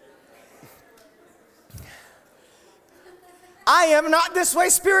 I am not this way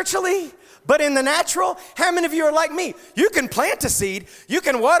spiritually, but in the natural, how many of you are like me? You can plant a seed, you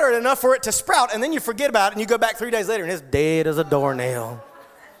can water it enough for it to sprout, and then you forget about it, and you go back 3 days later, and it's dead as a doornail.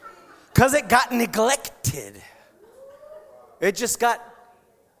 Because it got neglected. It just got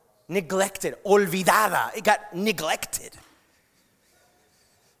neglected. Olvidada. It got neglected.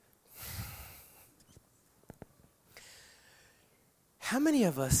 How many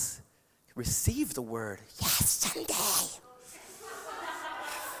of us receive the word? Yes, someday.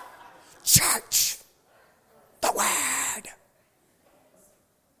 Church. The word.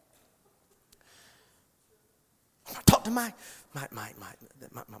 I'm going to talk to my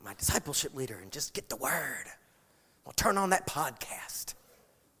discipleship leader and just get the word. We'll turn on that podcast.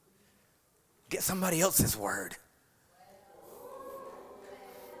 Get somebody else's word.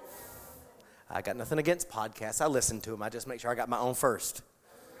 I got nothing against podcasts. I listen to them. I just make sure I got my own first.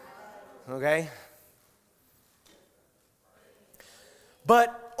 Okay?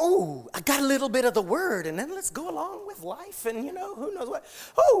 But, I got a little bit of the word, and then let's go along with life, and, who knows what.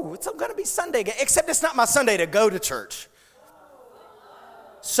 It's going to be Sunday again, except it's not my Sunday to go to church.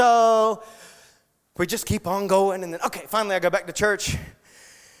 So we just keep on going, and then, finally I go back to church,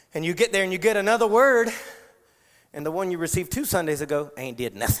 and you get there and you get another word, and the one you received 2 Sundays ago ain't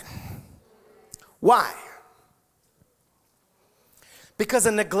did nothing. Why? Because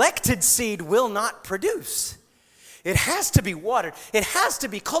a neglected seed will not produce. It has to be watered. It has to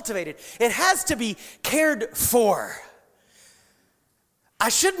be cultivated. It has to be cared for. I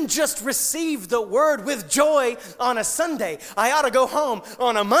shouldn't just receive the word with joy on a Sunday. I ought to go home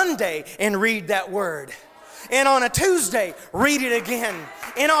on a Monday and read that word. And on a Tuesday, read it again.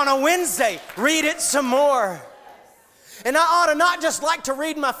 And on a Wednesday, read it some more. And I ought to not just like to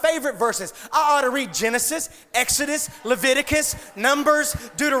read my favorite verses. I ought to read Genesis, Exodus, Leviticus, Numbers,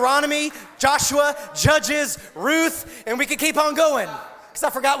 Deuteronomy, Joshua, Judges, Ruth, and we could keep on going because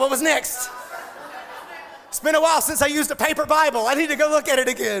I forgot what was next. It's been a while since I used a paper Bible. I need to go look at it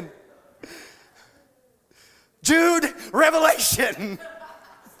again. Jude, Revelation.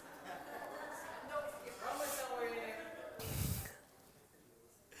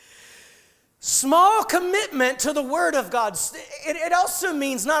 Small commitment to the Word of God. It also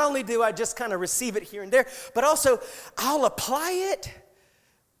means not only do I just kind of receive it here and there, but also I'll apply it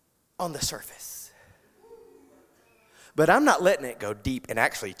on the surface. But I'm not letting it go deep and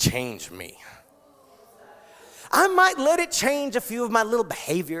actually change me. I might let it change a few of my little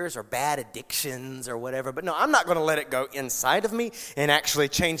behaviors or bad addictions or whatever, but no, I'm not going to let it go inside of me and actually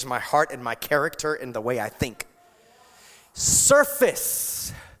change my heart and my character and the way I think.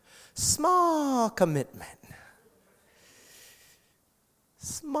 Surface. Small commitment.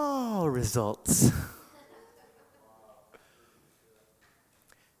 Small results.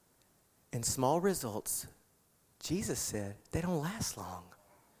 And small results, Jesus said, they don't last long.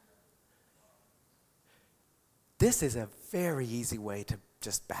 This is a very easy way to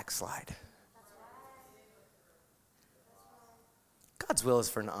just backslide. God's will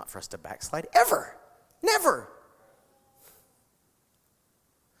is not for us to backslide ever. Never.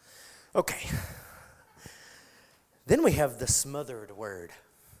 Okay. Then we have the smothered word.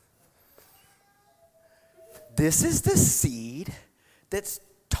 This is the seed that's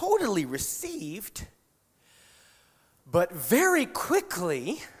totally received, but very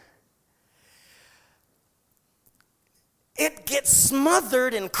quickly it gets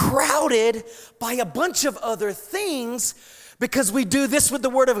smothered and crowded by a bunch of other things because we do this with the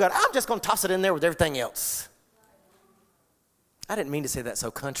Word of God. I'm just going to toss it in there with everything else. I didn't mean to say that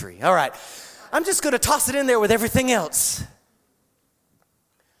so country. All right. I'm just going to toss it in there with everything else.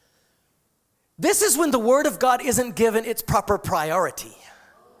 This is when the Word of God isn't given its proper priority.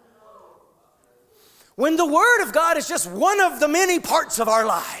 When the Word of God is just one of the many parts of our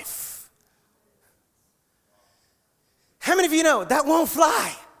life. How many of you know that won't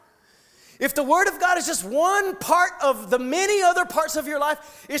fly? If the Word of God is just one part of the many other parts of your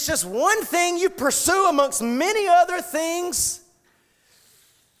life, it's just one thing you pursue amongst many other things,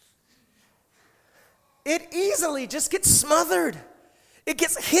 it easily just gets smothered. It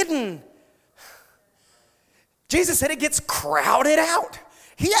gets hidden. Jesus said it gets crowded out.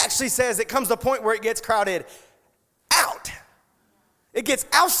 He actually says it comes to a point where it gets crowded out. It gets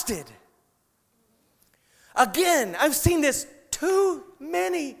ousted. Again, I've seen this too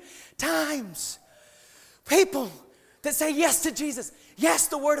many times. People that say yes to Jesus, yes,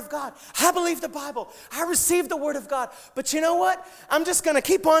 the Word of God. I believe the Bible. I receive the Word of God. But you know what? I'm just going to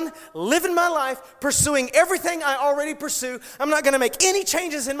keep on living my life, pursuing everything I already pursue. I'm not going to make any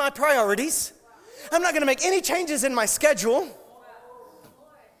changes in my priorities. I'm not going to make any changes in my schedule.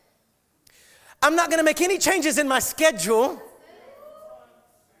 I'm not going to make any changes in my schedule.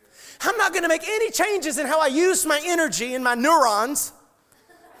 I'm not going to make any changes in how I use my energy and my neurons.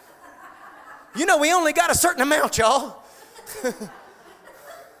 You know, we only got a certain amount, y'all.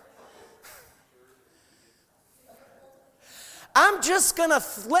 I'm just going to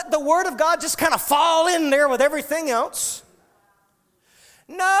let the Word of God just kind of fall in there with everything else.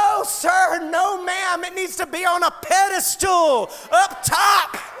 No, sir, no, ma'am. It needs to be on a pedestal up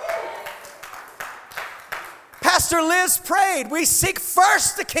top. Pastor Liz prayed, we seek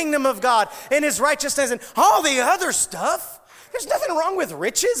first the kingdom of God and His righteousness and all the other stuff. There's nothing wrong with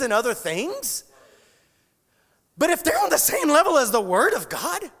riches and other things. But if they're on the same level as the Word of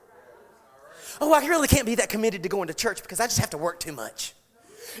God, oh, I really can't be that committed to going to church because I just have to work too much.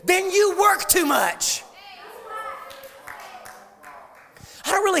 Then you work too much.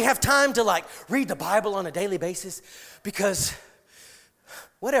 I don't really have time to read the Bible on a daily basis because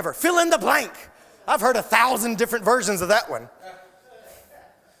whatever, fill in the blank. I've heard 1,000 different versions of that one.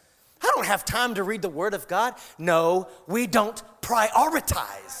 I don't have time to read the Word of God. No, we don't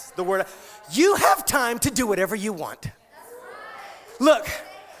prioritize the Word. You have time to do whatever you want. Look,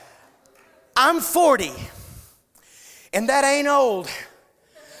 I'm 40, and that ain't old,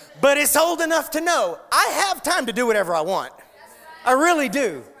 but it's old enough to know I have time to do whatever I want. I really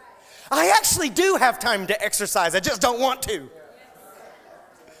do. I actually do have time to exercise. I just don't want to.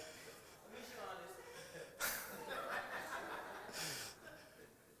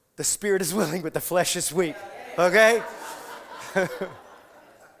 The spirit is willing, but the flesh is weak. Okay?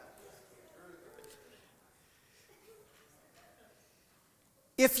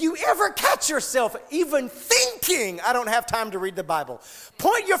 If you ever catch yourself even thinking, I don't have time to read the Bible,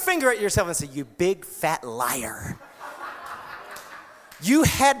 point your finger at yourself and say, you big fat liar. You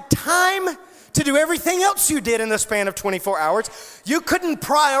had time to do everything else you did in the span of 24 hours. You couldn't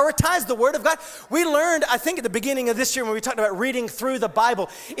prioritize the Word of God. We learned, I think at the beginning of this year when we talked about reading through the Bible,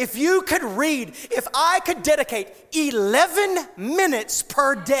 if you could read, if I could dedicate 11 minutes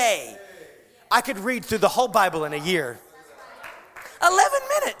per day, I could read through the whole Bible in a year. 11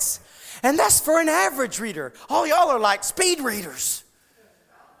 minutes. And that's for an average reader. All y'all are like speed readers.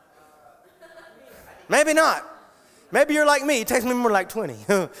 Maybe not. Maybe you're like me. It takes me more like 20.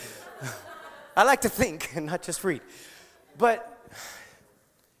 I like to think and not just read. But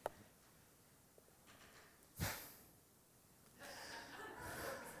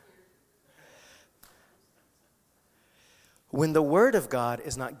when the Word of God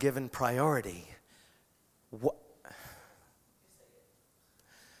is not given priority,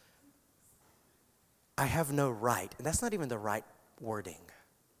 I have no right, and that's not even the right wording.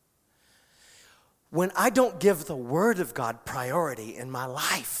 When I don't give the Word of God priority in my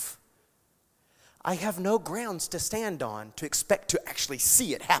life, I have no grounds to stand on to expect to actually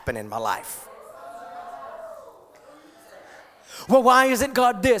see it happen in my life. Well, why isn't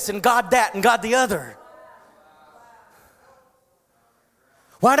God this and God that and God the other?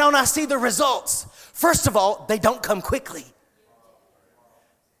 Why don't I see the results? First of all, they don't come quickly.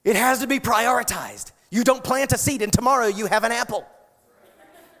 It has to be prioritized. You don't plant a seed and tomorrow you have an apple.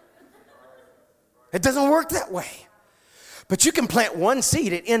 It doesn't work that way. But you can plant one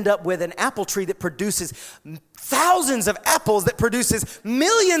seed and end up with an apple tree that produces thousands of apples, that produces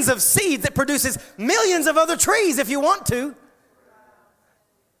millions of seeds, that produces millions of other trees if you want to.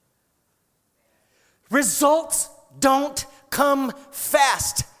 Results don't come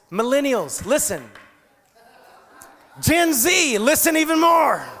fast. Millennials, listen. Gen Z, listen even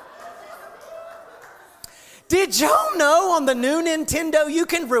more. Did y'all know on the new Nintendo you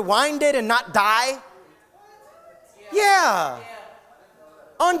can rewind it and not die? Yeah.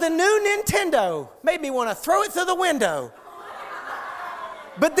 On the new Nintendo. Made me want to throw it through the window.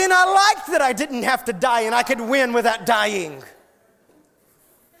 But then I liked that I didn't have to die and I could win without dying.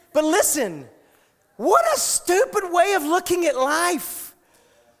 But listen, what a stupid way of looking at life.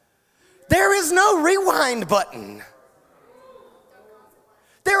 There is no rewind button.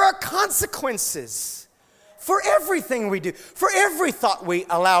 There are consequences for everything we do, for every thought we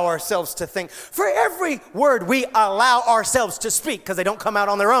allow ourselves to think, for every word we allow ourselves to speak because they don't come out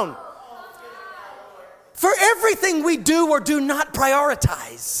on their own. For everything we do or do not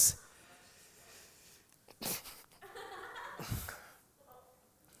prioritize.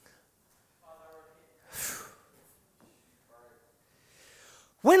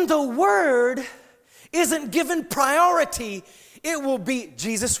 When the word isn't given priority, it will be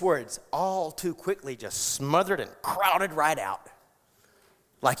Jesus' words all too quickly just smothered and crowded right out.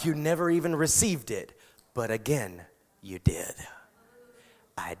 Like you never even received it. But again, you did.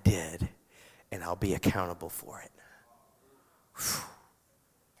 I did. And I'll be accountable for it. Whew.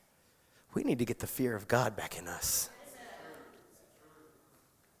 We need to get the fear of God back in us.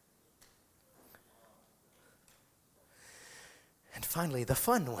 And finally, the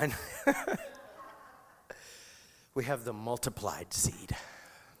fun one. We have the multiplied seed.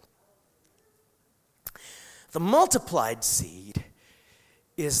 The multiplied seed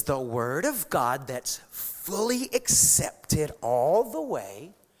is the word of God that's fully accepted all the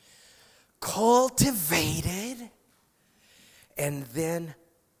way, cultivated, and then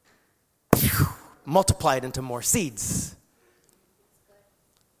multiplied into more seeds.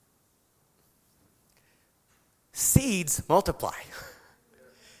 Seeds multiply.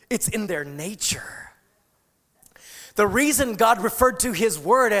 It's in their nature. The reason God referred to his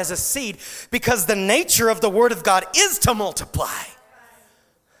word as a seed, because the nature of the word of God is to multiply.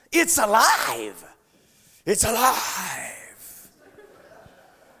 It's alive. It's alive.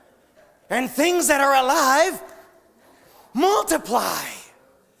 And things that are alive multiply.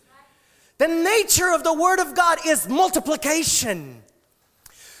 The nature of the word of God is multiplication.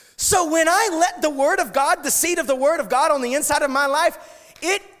 So when I let the word of God, the seed of the word of God on the inside of my life,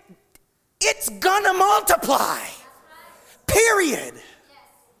 it's gonna multiply. Period.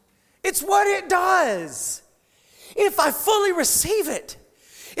 It's what it does. If I fully receive it,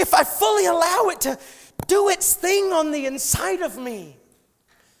 if I fully allow it to do its thing on the inside of me,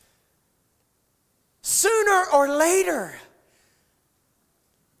 sooner or later,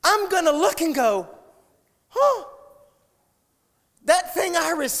 I'm going to look and go, that thing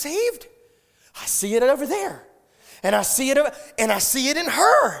I received, I see it over there. And I see it in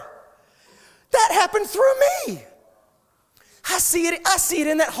her. That happened through me. I see it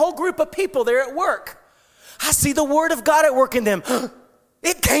in that whole group of people there at work. I see the word of God at work in them.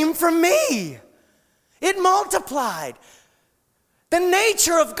 It came from me. It multiplied. The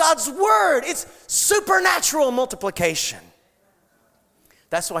nature of God's word, it's supernatural multiplication.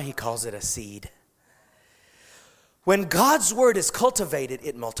 That's why he calls it a seed. When God's word is cultivated,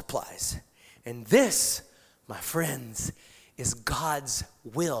 it multiplies. And this, my friends, is God's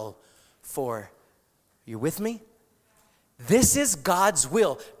will for, you with me? This is God's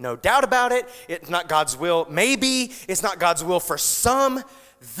will. No doubt about it. It's not God's will. Maybe it's not God's will for some.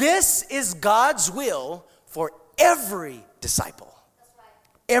 This is God's will for every disciple.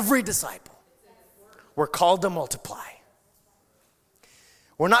 Every disciple. We're called to multiply.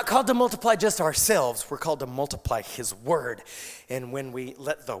 We're not called to multiply just ourselves. We're called to multiply his word. And when we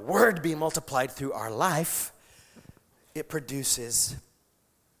let the word be multiplied through our life, it produces.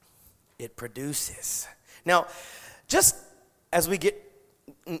 Now, just as we get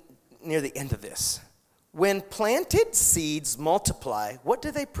near the end of this, when planted seeds multiply, what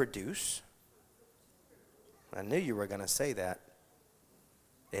do they produce? I knew you were going to say that.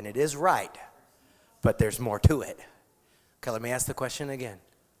 And it is right, but there's more to it. Okay, let me ask the question again.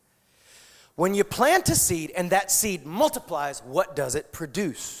 When you plant a seed and that seed multiplies, what does it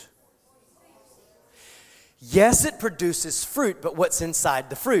produce? Yes, it produces fruit, but what's inside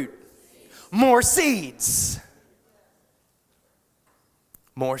the fruit? More seeds.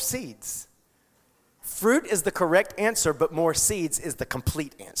 More seeds. Fruit is the correct answer, but more seeds is the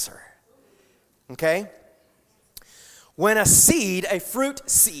complete answer. Okay? When a seed, a fruit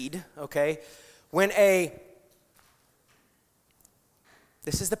seed, okay,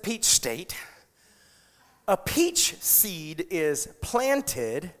 this is the peach state. A peach seed is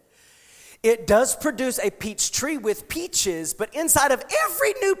planted. It does produce a peach tree with peaches, but inside of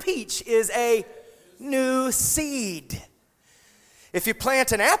every new peach is a new seed. If you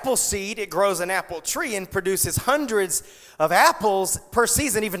plant an apple seed, it grows an apple tree and produces hundreds of apples per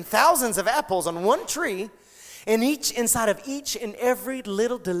season, even thousands of apples on one tree. And inside of each and every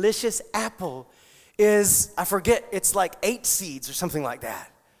little delicious apple is, I forget, it's like 8 seeds or something like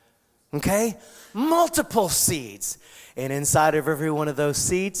that. Okay? Multiple seeds. And inside of every one of those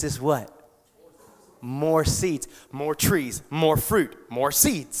seeds is what? More seeds, more trees, more fruit, more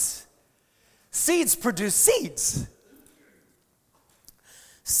seeds. Seeds produce seeds.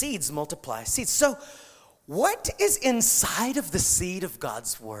 Seeds multiply seeds. So, what is inside of the seed of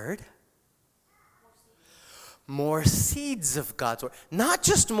God's word? More seeds of God's word. Not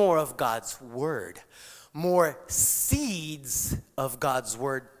just more of God's word, more seeds of God's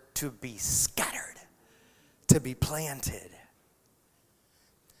word to be scattered, to be planted.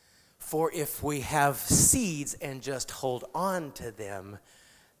 For if we have seeds and just hold on to them,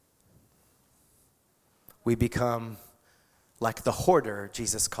 we become like the hoarder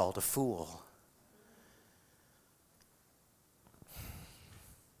Jesus called a fool.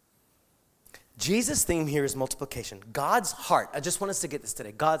 Jesus' theme here is multiplication. God's heart, I just want us to get this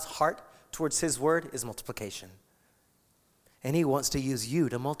today. God's heart towards his word is multiplication. And he wants to use you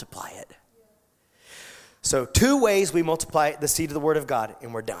to multiply it. So 2 ways we multiply the seed of the word of God,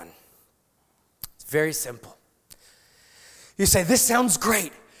 and we're done. It's very simple. You say, this sounds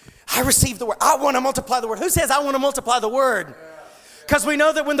great. I received the word. I want to multiply the word. Who says I want to multiply the word? Because we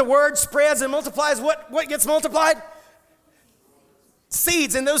know that when the word spreads and multiplies, what gets multiplied?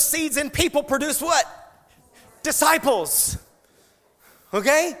 Seeds. And those seeds in people produce what? Disciples.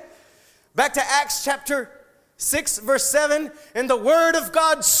 Okay? Back to Acts chapter 6, verse 7. And the word of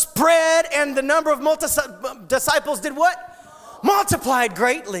God spread, and the number of disciples did what? Multiplied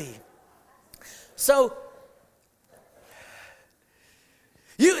greatly. So,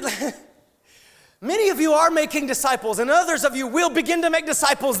 many of you are making disciples, and others of you will begin to make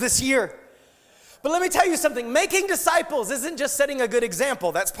disciples this year. But let me tell you something. Making disciples isn't just setting a good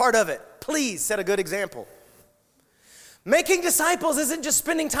example. That's part of it. Please set a good example. Making disciples isn't just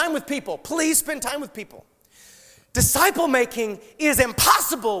spending time with people. Please spend time with people. Disciple making is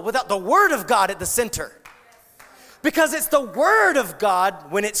impossible without the Word of God at the center. Because it's the Word of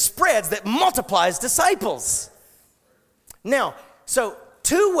God, when it spreads, that multiplies disciples. Now, so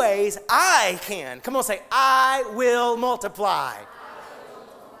 2 ways I can. Come on, say, I will multiply.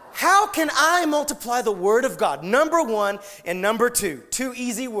 How can I multiply the word of God? Number 1 and number 2. 2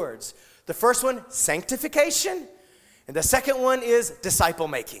 easy words. The first one, sanctification. And the second one is disciple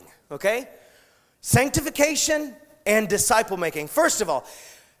making. Okay? Sanctification and disciple making. First of all,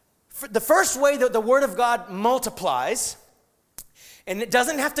 the first way that the word of God multiplies, and it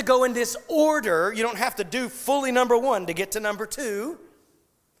doesn't have to go in this order. You don't have to do fully number 1 to get to number 2.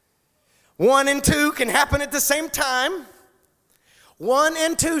 1 and 2 can happen at the same time. 1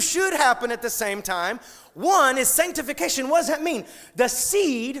 and 2 should happen at the same time. 1 is sanctification. What does that mean? The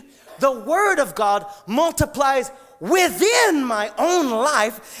seed, the word of God, multiplies within my own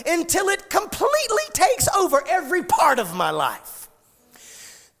life until it completely takes over every part of my life.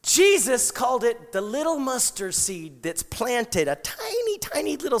 Jesus called it the little mustard seed that's planted, a tiny,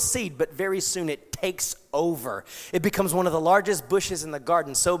 tiny little seed, but very soon it takes over. It becomes one of the largest bushes in the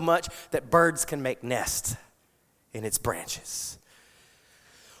garden, so much that birds can make nests in its branches.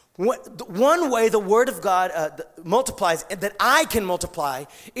 One way the word of God multiplies, and that I can multiply,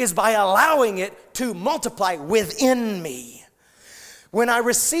 is by allowing it to multiply within me. When I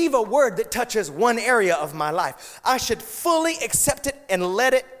receive a word that touches one area of my life, I should fully accept it and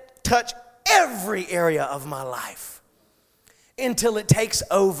let it touch every area of my life until it takes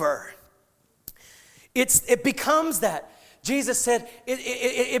over. It becomes that. Jesus said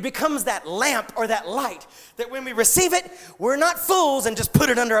it becomes that lamp or that light that when we receive it, we're not fools and just put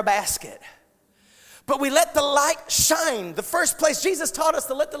it under a basket. But we let the light shine. The first place Jesus taught us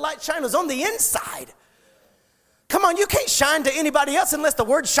to let the light shine was on the inside. Come on, you can't shine to anybody else unless the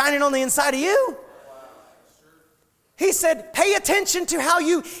word's shining on the inside of you. He said, pay attention to how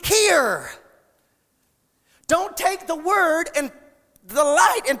you hear. Don't take the word and the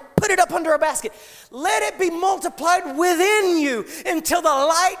light and put it up under a basket. Let it be multiplied within you until the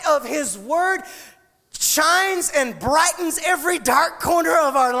light of his word shines and brightens every dark corner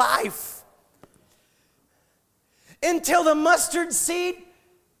of our life. Until the mustard seed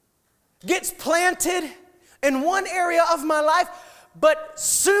gets planted in one area of my life, but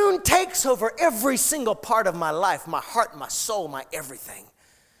soon takes over every single part of my life, my heart, my soul, my everything.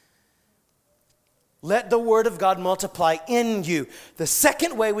 Let the word of God multiply in you. The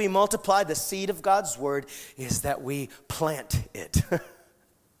second way we multiply the seed of God's word is that we plant it.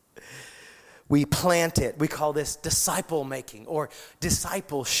 We plant it. We call this disciple making or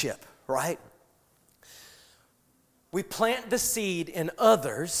discipleship, right? We plant the seed in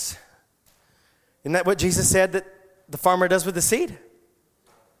others. Isn't that what Jesus said that the farmer does with the seed?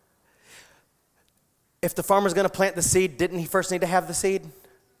 If the farmer's going to plant the seed, didn't he first need to have the seed?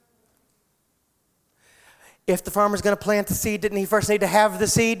 If the farmer's going to plant the seed, didn't he first need to have the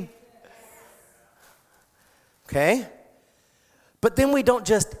seed? Okay? But then we don't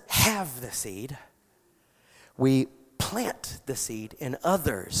just have the seed. We plant the seed in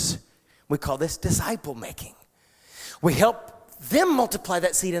others. We call this disciple making. We help them multiply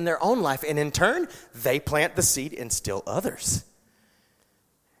that seed in their own life, and in turn, they plant the seed in still others.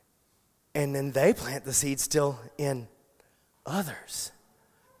 And then they plant the seed still in others.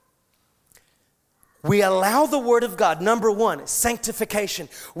 We allow the Word of God, number one, sanctification.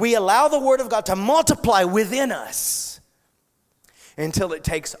 We allow the Word of God to multiply within us until it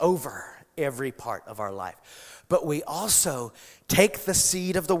takes over every part of our life. But we also take the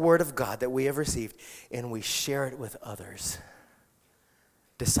seed of the Word of God that we have received and we share it with others.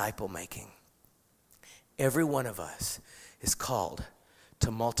 Disciple making. Every one of us is called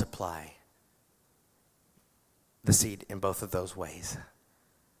to multiply the seed in both of those ways.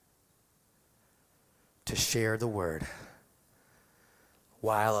 To share the Word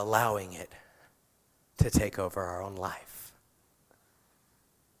while allowing it to take over our own life.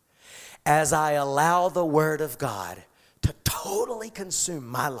 As I allow the Word of God to totally consume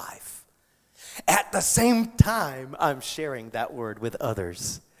my life, at the same time I'm sharing that Word with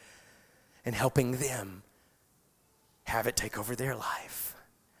others and helping them have it take over their life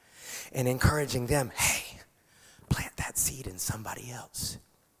and encouraging them, hey, plant that seed in somebody else.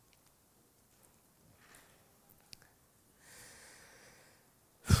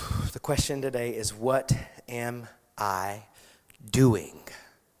 The question today is, what am I doing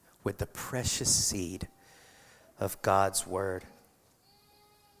with the precious seed of God's Word?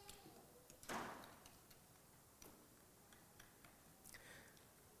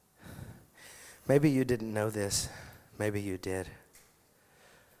 Maybe you didn't know this. Maybe you did.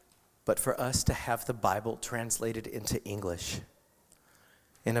 But for us to have the Bible translated into English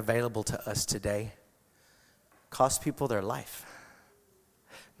and available to us today cost people their life.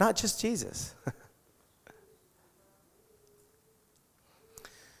 Not just Jesus.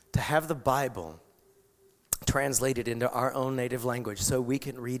 To have the Bible translated into our own native language so we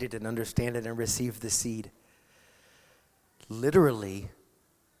can read it and understand it and receive the seed. Literally,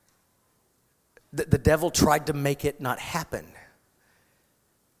 the devil tried to make it not happen.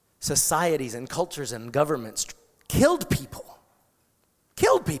 Societies and cultures and governments killed people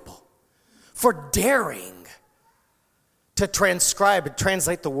for daring to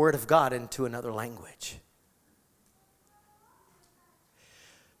translate the Word of God into another language.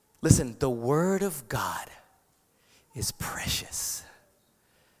 Listen, the Word of God is precious.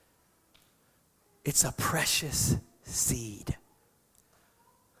 It's a precious seed.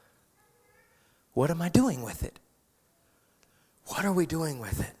 What am I doing with it? What are we doing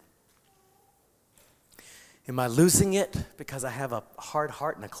with it? Am I losing it because I have a hard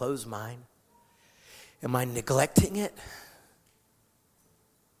heart and a closed mind? Am I neglecting it?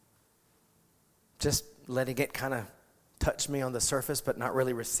 Just letting it kind of touch me on the surface, but not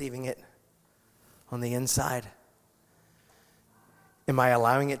really receiving it on the inside? Am I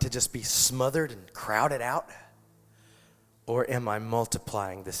allowing it to just be smothered and crowded out? Or am I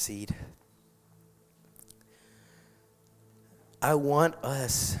multiplying the seed? I want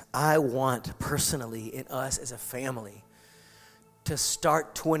personally in us as a family to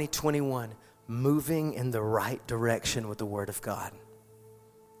start 2021 moving in the right direction with the Word of God.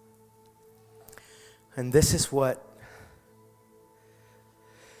 And this is what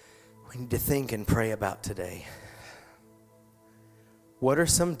we need to think and pray about today. What are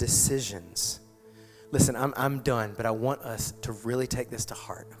some decisions? Listen, I'm done, but I want us to really take this to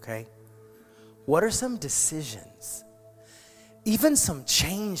heart, okay? What are some decisions, even some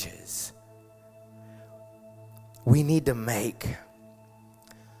changes we need to make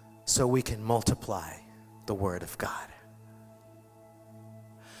so we can multiply the Word of God?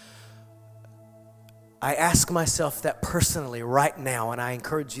 I ask myself that personally right now, and I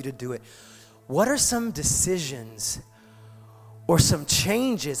encourage you to do it. What are some decisions or some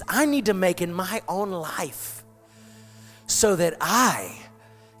changes I need to make in my own life so that I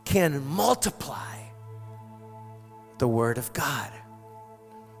can multiply the Word of God?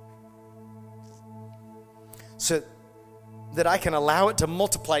 So that I can allow it to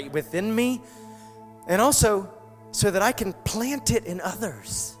multiply within me, and also so that I can plant it in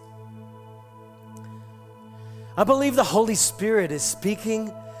others. I believe the Holy Spirit is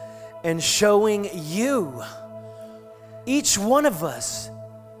speaking and showing you, each one of us,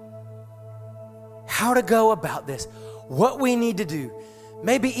 how to go about this, what we need to do,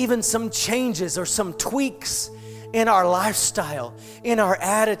 maybe even some changes or some tweaks in our lifestyle, in our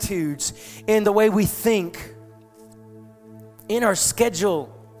attitudes, in the way we think, in our schedule.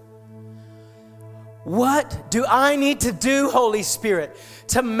 What do I need to do, Holy Spirit,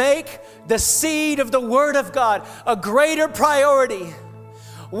 to make the seed of the Word of God a greater priority?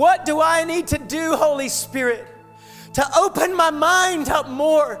 What do I need to do, Holy Spirit, to open my mind up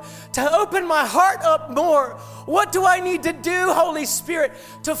more, to open my heart up more? What do I need to do, Holy Spirit,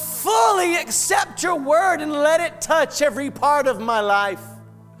 to fully accept your Word and let it touch every part of my life?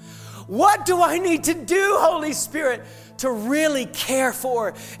 What do I need to do, Holy Spirit, to really care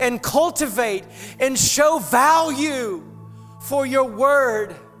for and cultivate and show value for your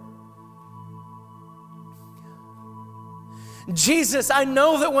Word? Jesus, I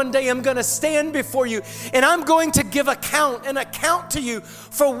know that one day I'm going to stand before you and I'm going to give an account to you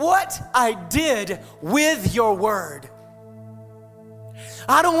for what I did with your Word.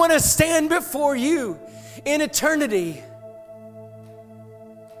 I don't want to stand before you in eternity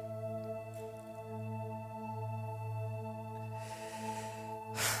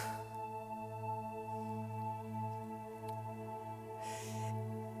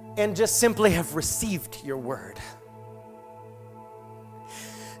and just simply have received your Word.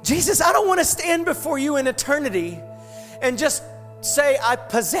 Jesus, I don't want to stand before you in eternity and just say I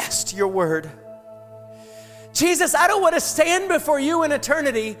possessed your Word. Jesus, I don't want to stand before you in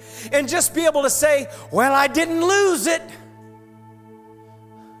eternity and just be able to say, well, I didn't lose it.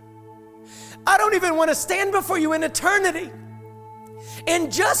 I don't even want to stand before you in eternity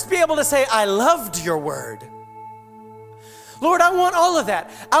and just be able to say, I loved your Word. Lord, I want all of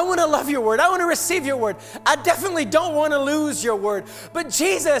that. I want to love your Word. I want to receive your Word. I definitely don't want to lose your Word. But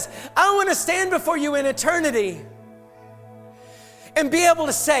Jesus, I want to stand before you in eternity and be able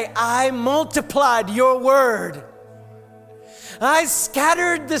to say, I multiplied your Word. I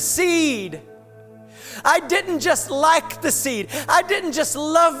scattered the seed. I didn't just like the seed. I didn't just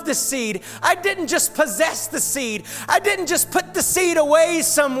love the seed. I didn't just possess the seed. I didn't just put the seed away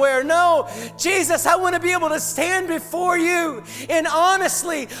somewhere. No, Jesus, I want to be able to stand before you and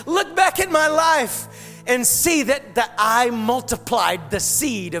honestly look back at my life and see that I multiplied the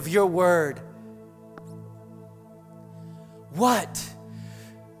seed of your Word. What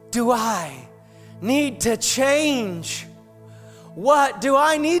do I need to change? What do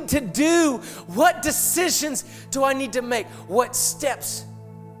I need to do? What decisions do I need to make? What steps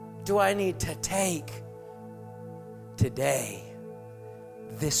do I need to take today,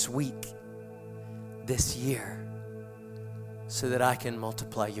 this week, this year, so that I can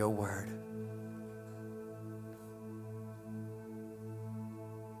multiply your Word?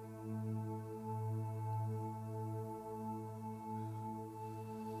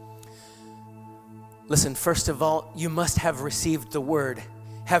 Listen, first of all, you must have received the Word.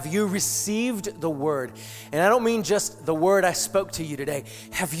 Have you received the Word? And I don't mean just the Word I spoke to you today.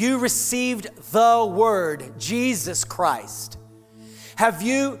 Have you received the Word, Jesus Christ? Have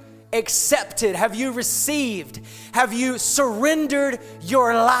you accepted? Have you received? Have you surrendered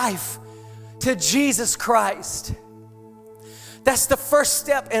your life to Jesus Christ? That's the first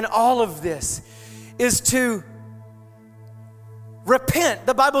step in all of this, is to repent.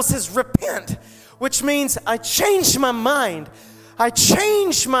 The Bible says repent, which means I changed my mind. I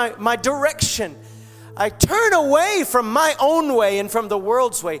changed my direction. I turn away from my own way and from the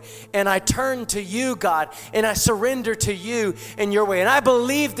world's way, and I turn to you, God, and I surrender to you and your way. And I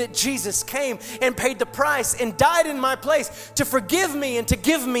believe that Jesus came and paid the price and died in my place to forgive me and to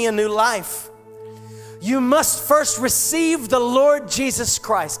give me a new life. You must first receive the Lord Jesus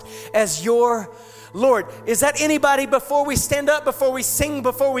Christ as your Lord. Is that anybody? Before we stand up, before we sing,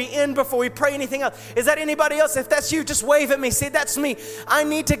 before we end, before we pray anything else, is that anybody else? If that's you, just wave at me. Say, that's me. I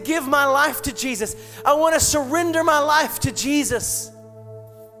need to give my life to Jesus. I want to surrender my life to Jesus.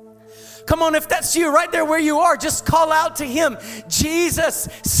 Come on, if that's you right there where you are, just call out to Him. Jesus,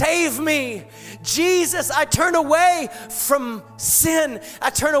 save me. Jesus, I turn away from sin. I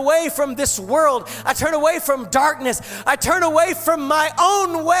turn away from this world. I turn away from darkness. I turn away from my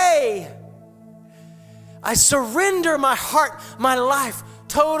own way. I surrender my heart, my life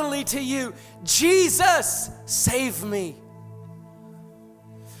totally to you. Jesus, save me.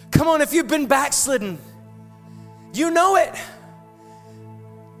 Come on, if you've been backslidden, you know it.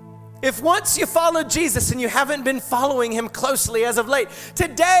 If once you followed Jesus and you haven't been following Him closely as of late,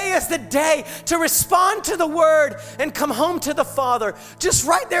 today is the day to respond to the Word and come home to the Father. Just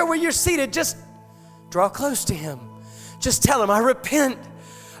right there where you're seated, just draw close to Him. Just tell Him, I repent.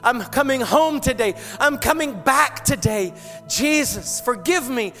 I'm coming home today. I'm coming back today. Jesus, forgive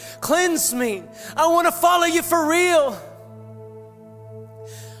me. Cleanse me. I want to follow you for real.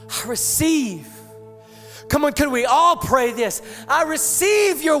 I receive. Come on, could we all pray this? I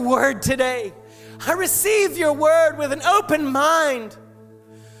receive your word today. I receive your word with an open mind,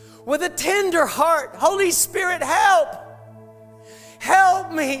 with a tender heart. Holy Spirit, help.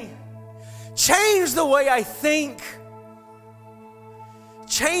 Help me. Change the way I think.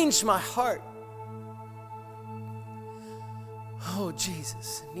 Change my heart. Oh,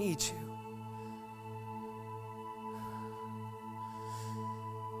 Jesus, I need you.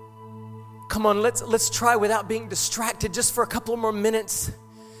 Come on, let's try without being distracted just for a couple more minutes.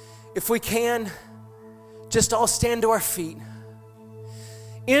 If we can, just all stand to our feet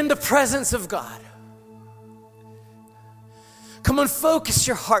in the presence of God. Come on, focus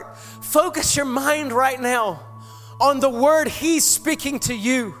your heart, focus your mind right now on the word He's speaking to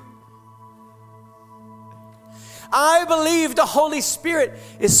you. I believe the Holy Spirit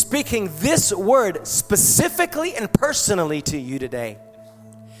is speaking this word specifically and personally to you today.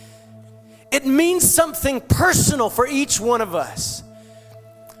 It means something personal for each one of us.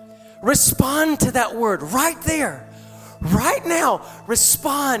 Respond to that word right there, right now.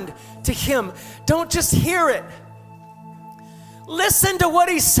 Respond to Him. Don't just hear it. Listen to what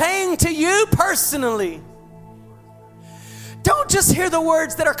He's saying to you personally. Don't just hear the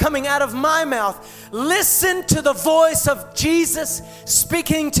words that are coming out of my mouth. Listen to the voice of Jesus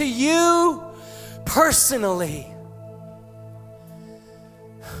speaking to you personally.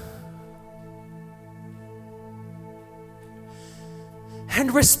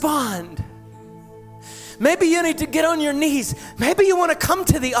 And respond. Maybe you need to get on your knees. Maybe you want to come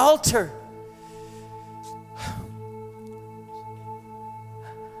to the altar.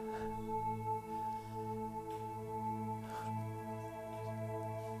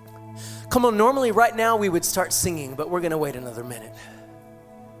 Come on, normally right now we would start singing, but we're going to wait another minute.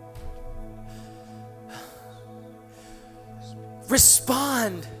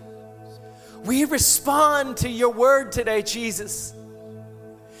 Respond. We respond to your word today, Jesus.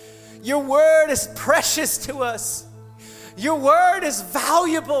 Your word is precious to us. Your word is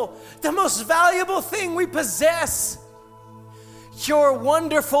valuable, the most valuable thing we possess. Your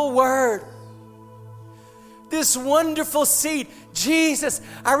wonderful word, this wonderful seed. Jesus,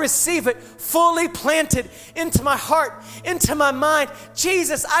 I receive it fully planted into my heart, into my mind.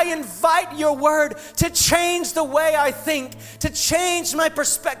 Jesus, I invite your word to change the way I think, to change my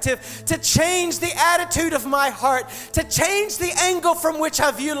perspective, to change the attitude of my heart, to change the angle from which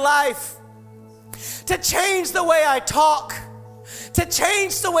I view life, to change the way I talk, to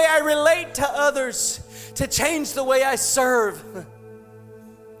change the way I relate to others, to change the way I serve,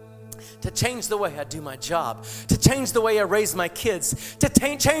 to change the way I do my job, to change the way I raise my kids, to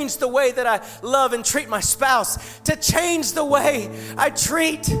change the way that I love and treat my spouse, to change the way I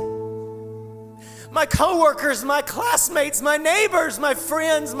treat my coworkers, my classmates, my neighbors, my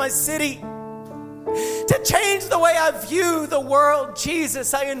friends, my city, to change the way I view the world.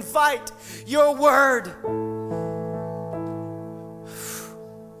 Jesus, I invite your word.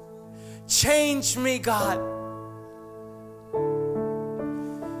 Change me, God.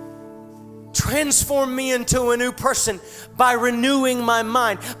 Transform me into a new person by renewing my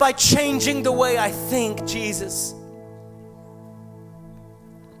mind, by changing the way I think, Jesus.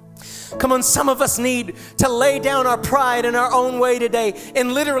 Come on, some of us need to lay down our pride in our own way today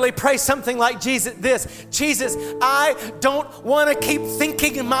and literally pray something like Jesus, I don't want to keep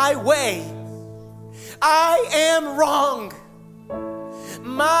thinking my way. I am wrong.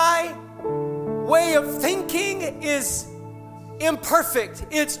 My way of thinking is imperfect.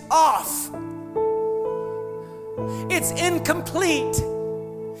 It's off. It's incomplete.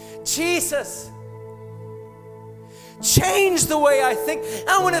 Jesus, change the way I think.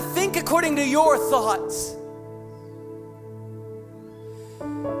 I want to think according to your thoughts.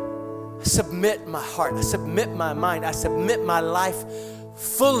 I submit my heart. I submit my mind. I submit my life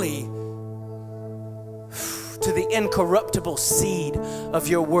fully to the incorruptible seed of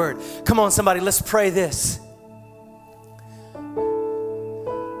your word. Come on, somebody, let's pray this.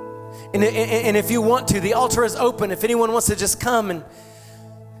 And if you want to, the altar is open. If anyone wants to just come and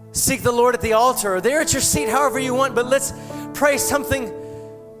seek the Lord at the altar or there at your seat, however you want, but let's pray something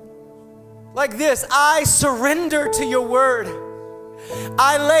like this. I surrender to your word.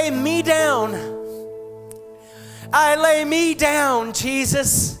 I lay me down. I lay me down,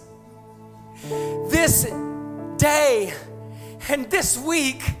 Jesus. This day and this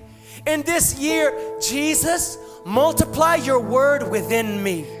week and this year, Jesus, multiply your word within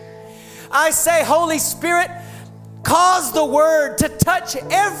me. I say, Holy Spirit, Cause the word to touch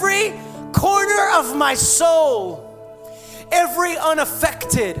every corner of my soul. Every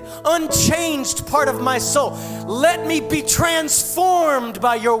unaffected, unchanged part of my soul. Let me be transformed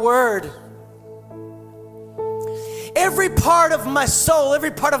by your word. Every part of my soul,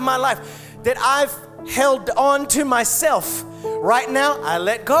 every part of my life that I've held on to myself, right now I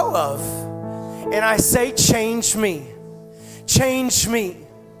let go of. And I say, change me. Change me.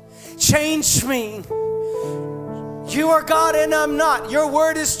 Change me. You are God and I'm not. Your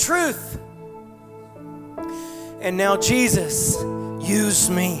word is truth. And now, Jesus, use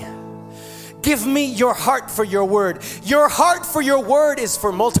me. Give me your heart for your word. Your heart for your word is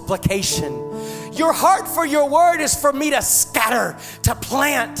for multiplication. Your heart for your word is for me to scatter, to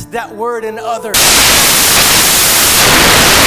plant that word in others.